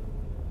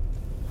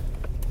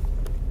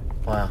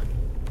 Wow.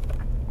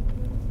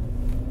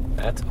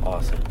 That's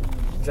awesome.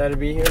 Excited to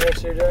be here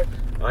next year, Jack?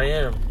 I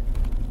am.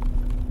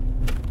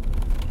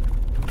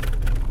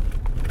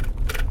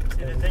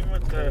 See, the thing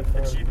with the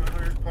Achievement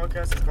Hunters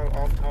podcast is called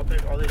Off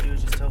Topic. All they do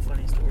is just tell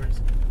funny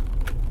stories.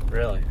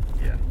 Really?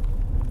 Yeah.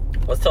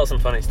 Let's tell some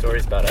funny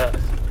stories about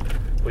us.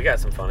 We got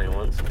some funny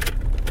ones.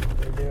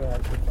 We do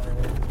have to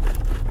find it.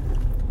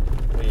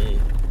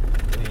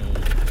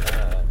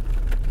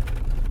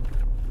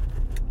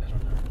 I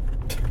don't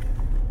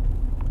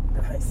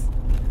know. Nice.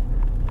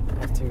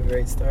 Off to a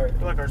great start. I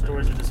feel like our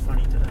stories are just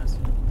funny to us.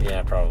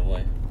 Yeah,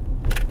 probably.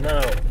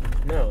 No,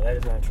 that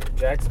is not true.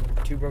 Jack's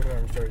 2 broken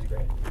arm story is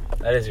great.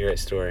 That is a great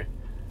story.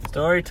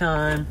 Story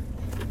time.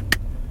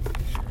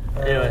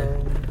 Anyway.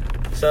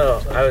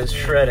 So, I was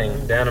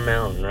shredding down a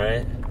mountain,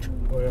 right?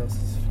 What else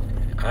is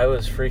funny? I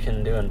was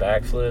freaking doing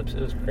backflips.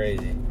 It was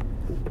crazy.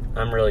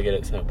 I'm really good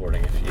at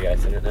snowboarding, if you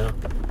guys didn't know.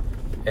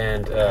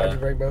 And, How'd you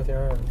break both your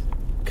arms?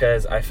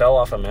 because I fell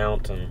off a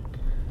mountain,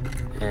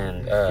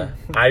 and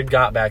I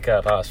got back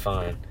up. I was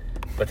fine.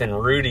 But then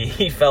Rudy,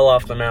 he fell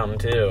off the mountain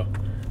too.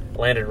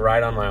 Landed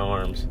right on my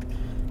arms.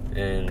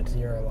 And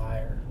You're a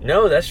liar.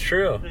 no, that's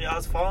true. Yeah, I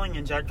was falling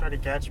and Jack tried to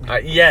catch me.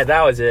 Yeah,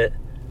 that was it.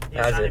 He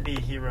that was was trying it. to be a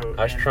hero.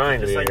 I was and trying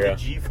to just be a like hero.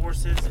 the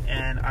G-forces,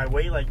 and I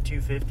weigh like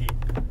 250.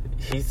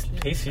 He's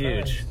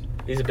huge.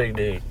 He's a big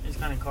dude. He's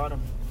kind of caught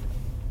him.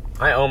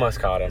 I almost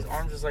caught His him.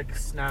 arms just like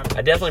snapped.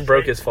 I definitely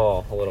broke straight- his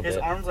fall a little His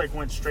bit. arms like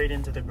went straight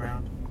into the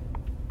ground.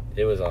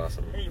 It was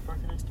awesome. Hey, you're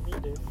parking next to me,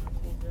 dude. How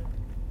cool is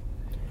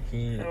that?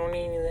 He. I don't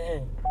need any of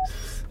that.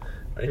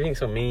 Why are you being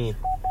so mean?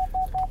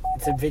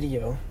 It's a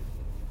video.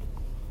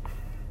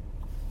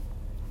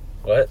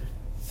 What?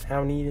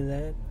 How neat is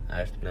that?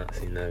 I've not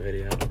seen that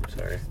video. I'm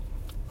sorry.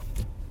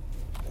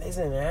 It's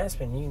an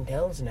aspen. You can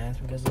tell it's an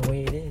aspen because of the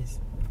way it is.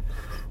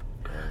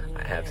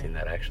 I have seen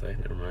that actually.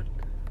 Never mind.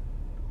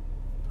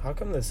 How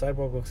come the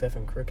sidewalk looks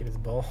effing crooked as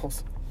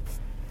balls?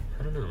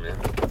 I don't know, man.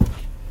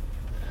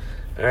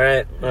 All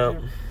right. Well,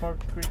 You're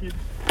parked crooked.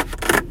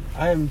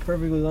 I am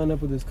perfectly lined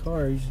up with this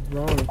car. He's just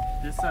wrong.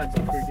 This side's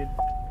crooked.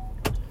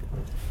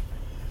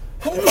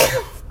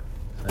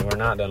 we're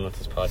not done with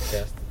this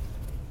podcast.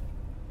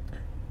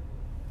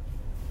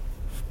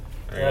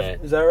 All right.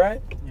 Is that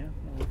right? Yeah,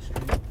 that looks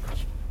straight.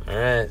 All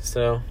right.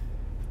 So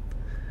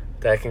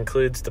that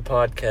concludes the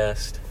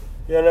podcast.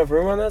 You got enough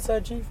room on that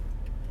side, Chief?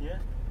 Yeah.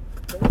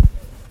 All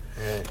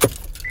right.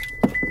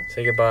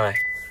 Say goodbye.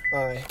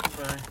 Bye.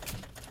 Bye.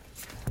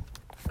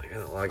 I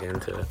gotta log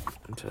into it.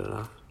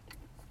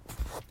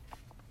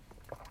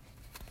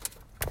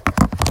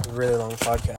 Really long podcast.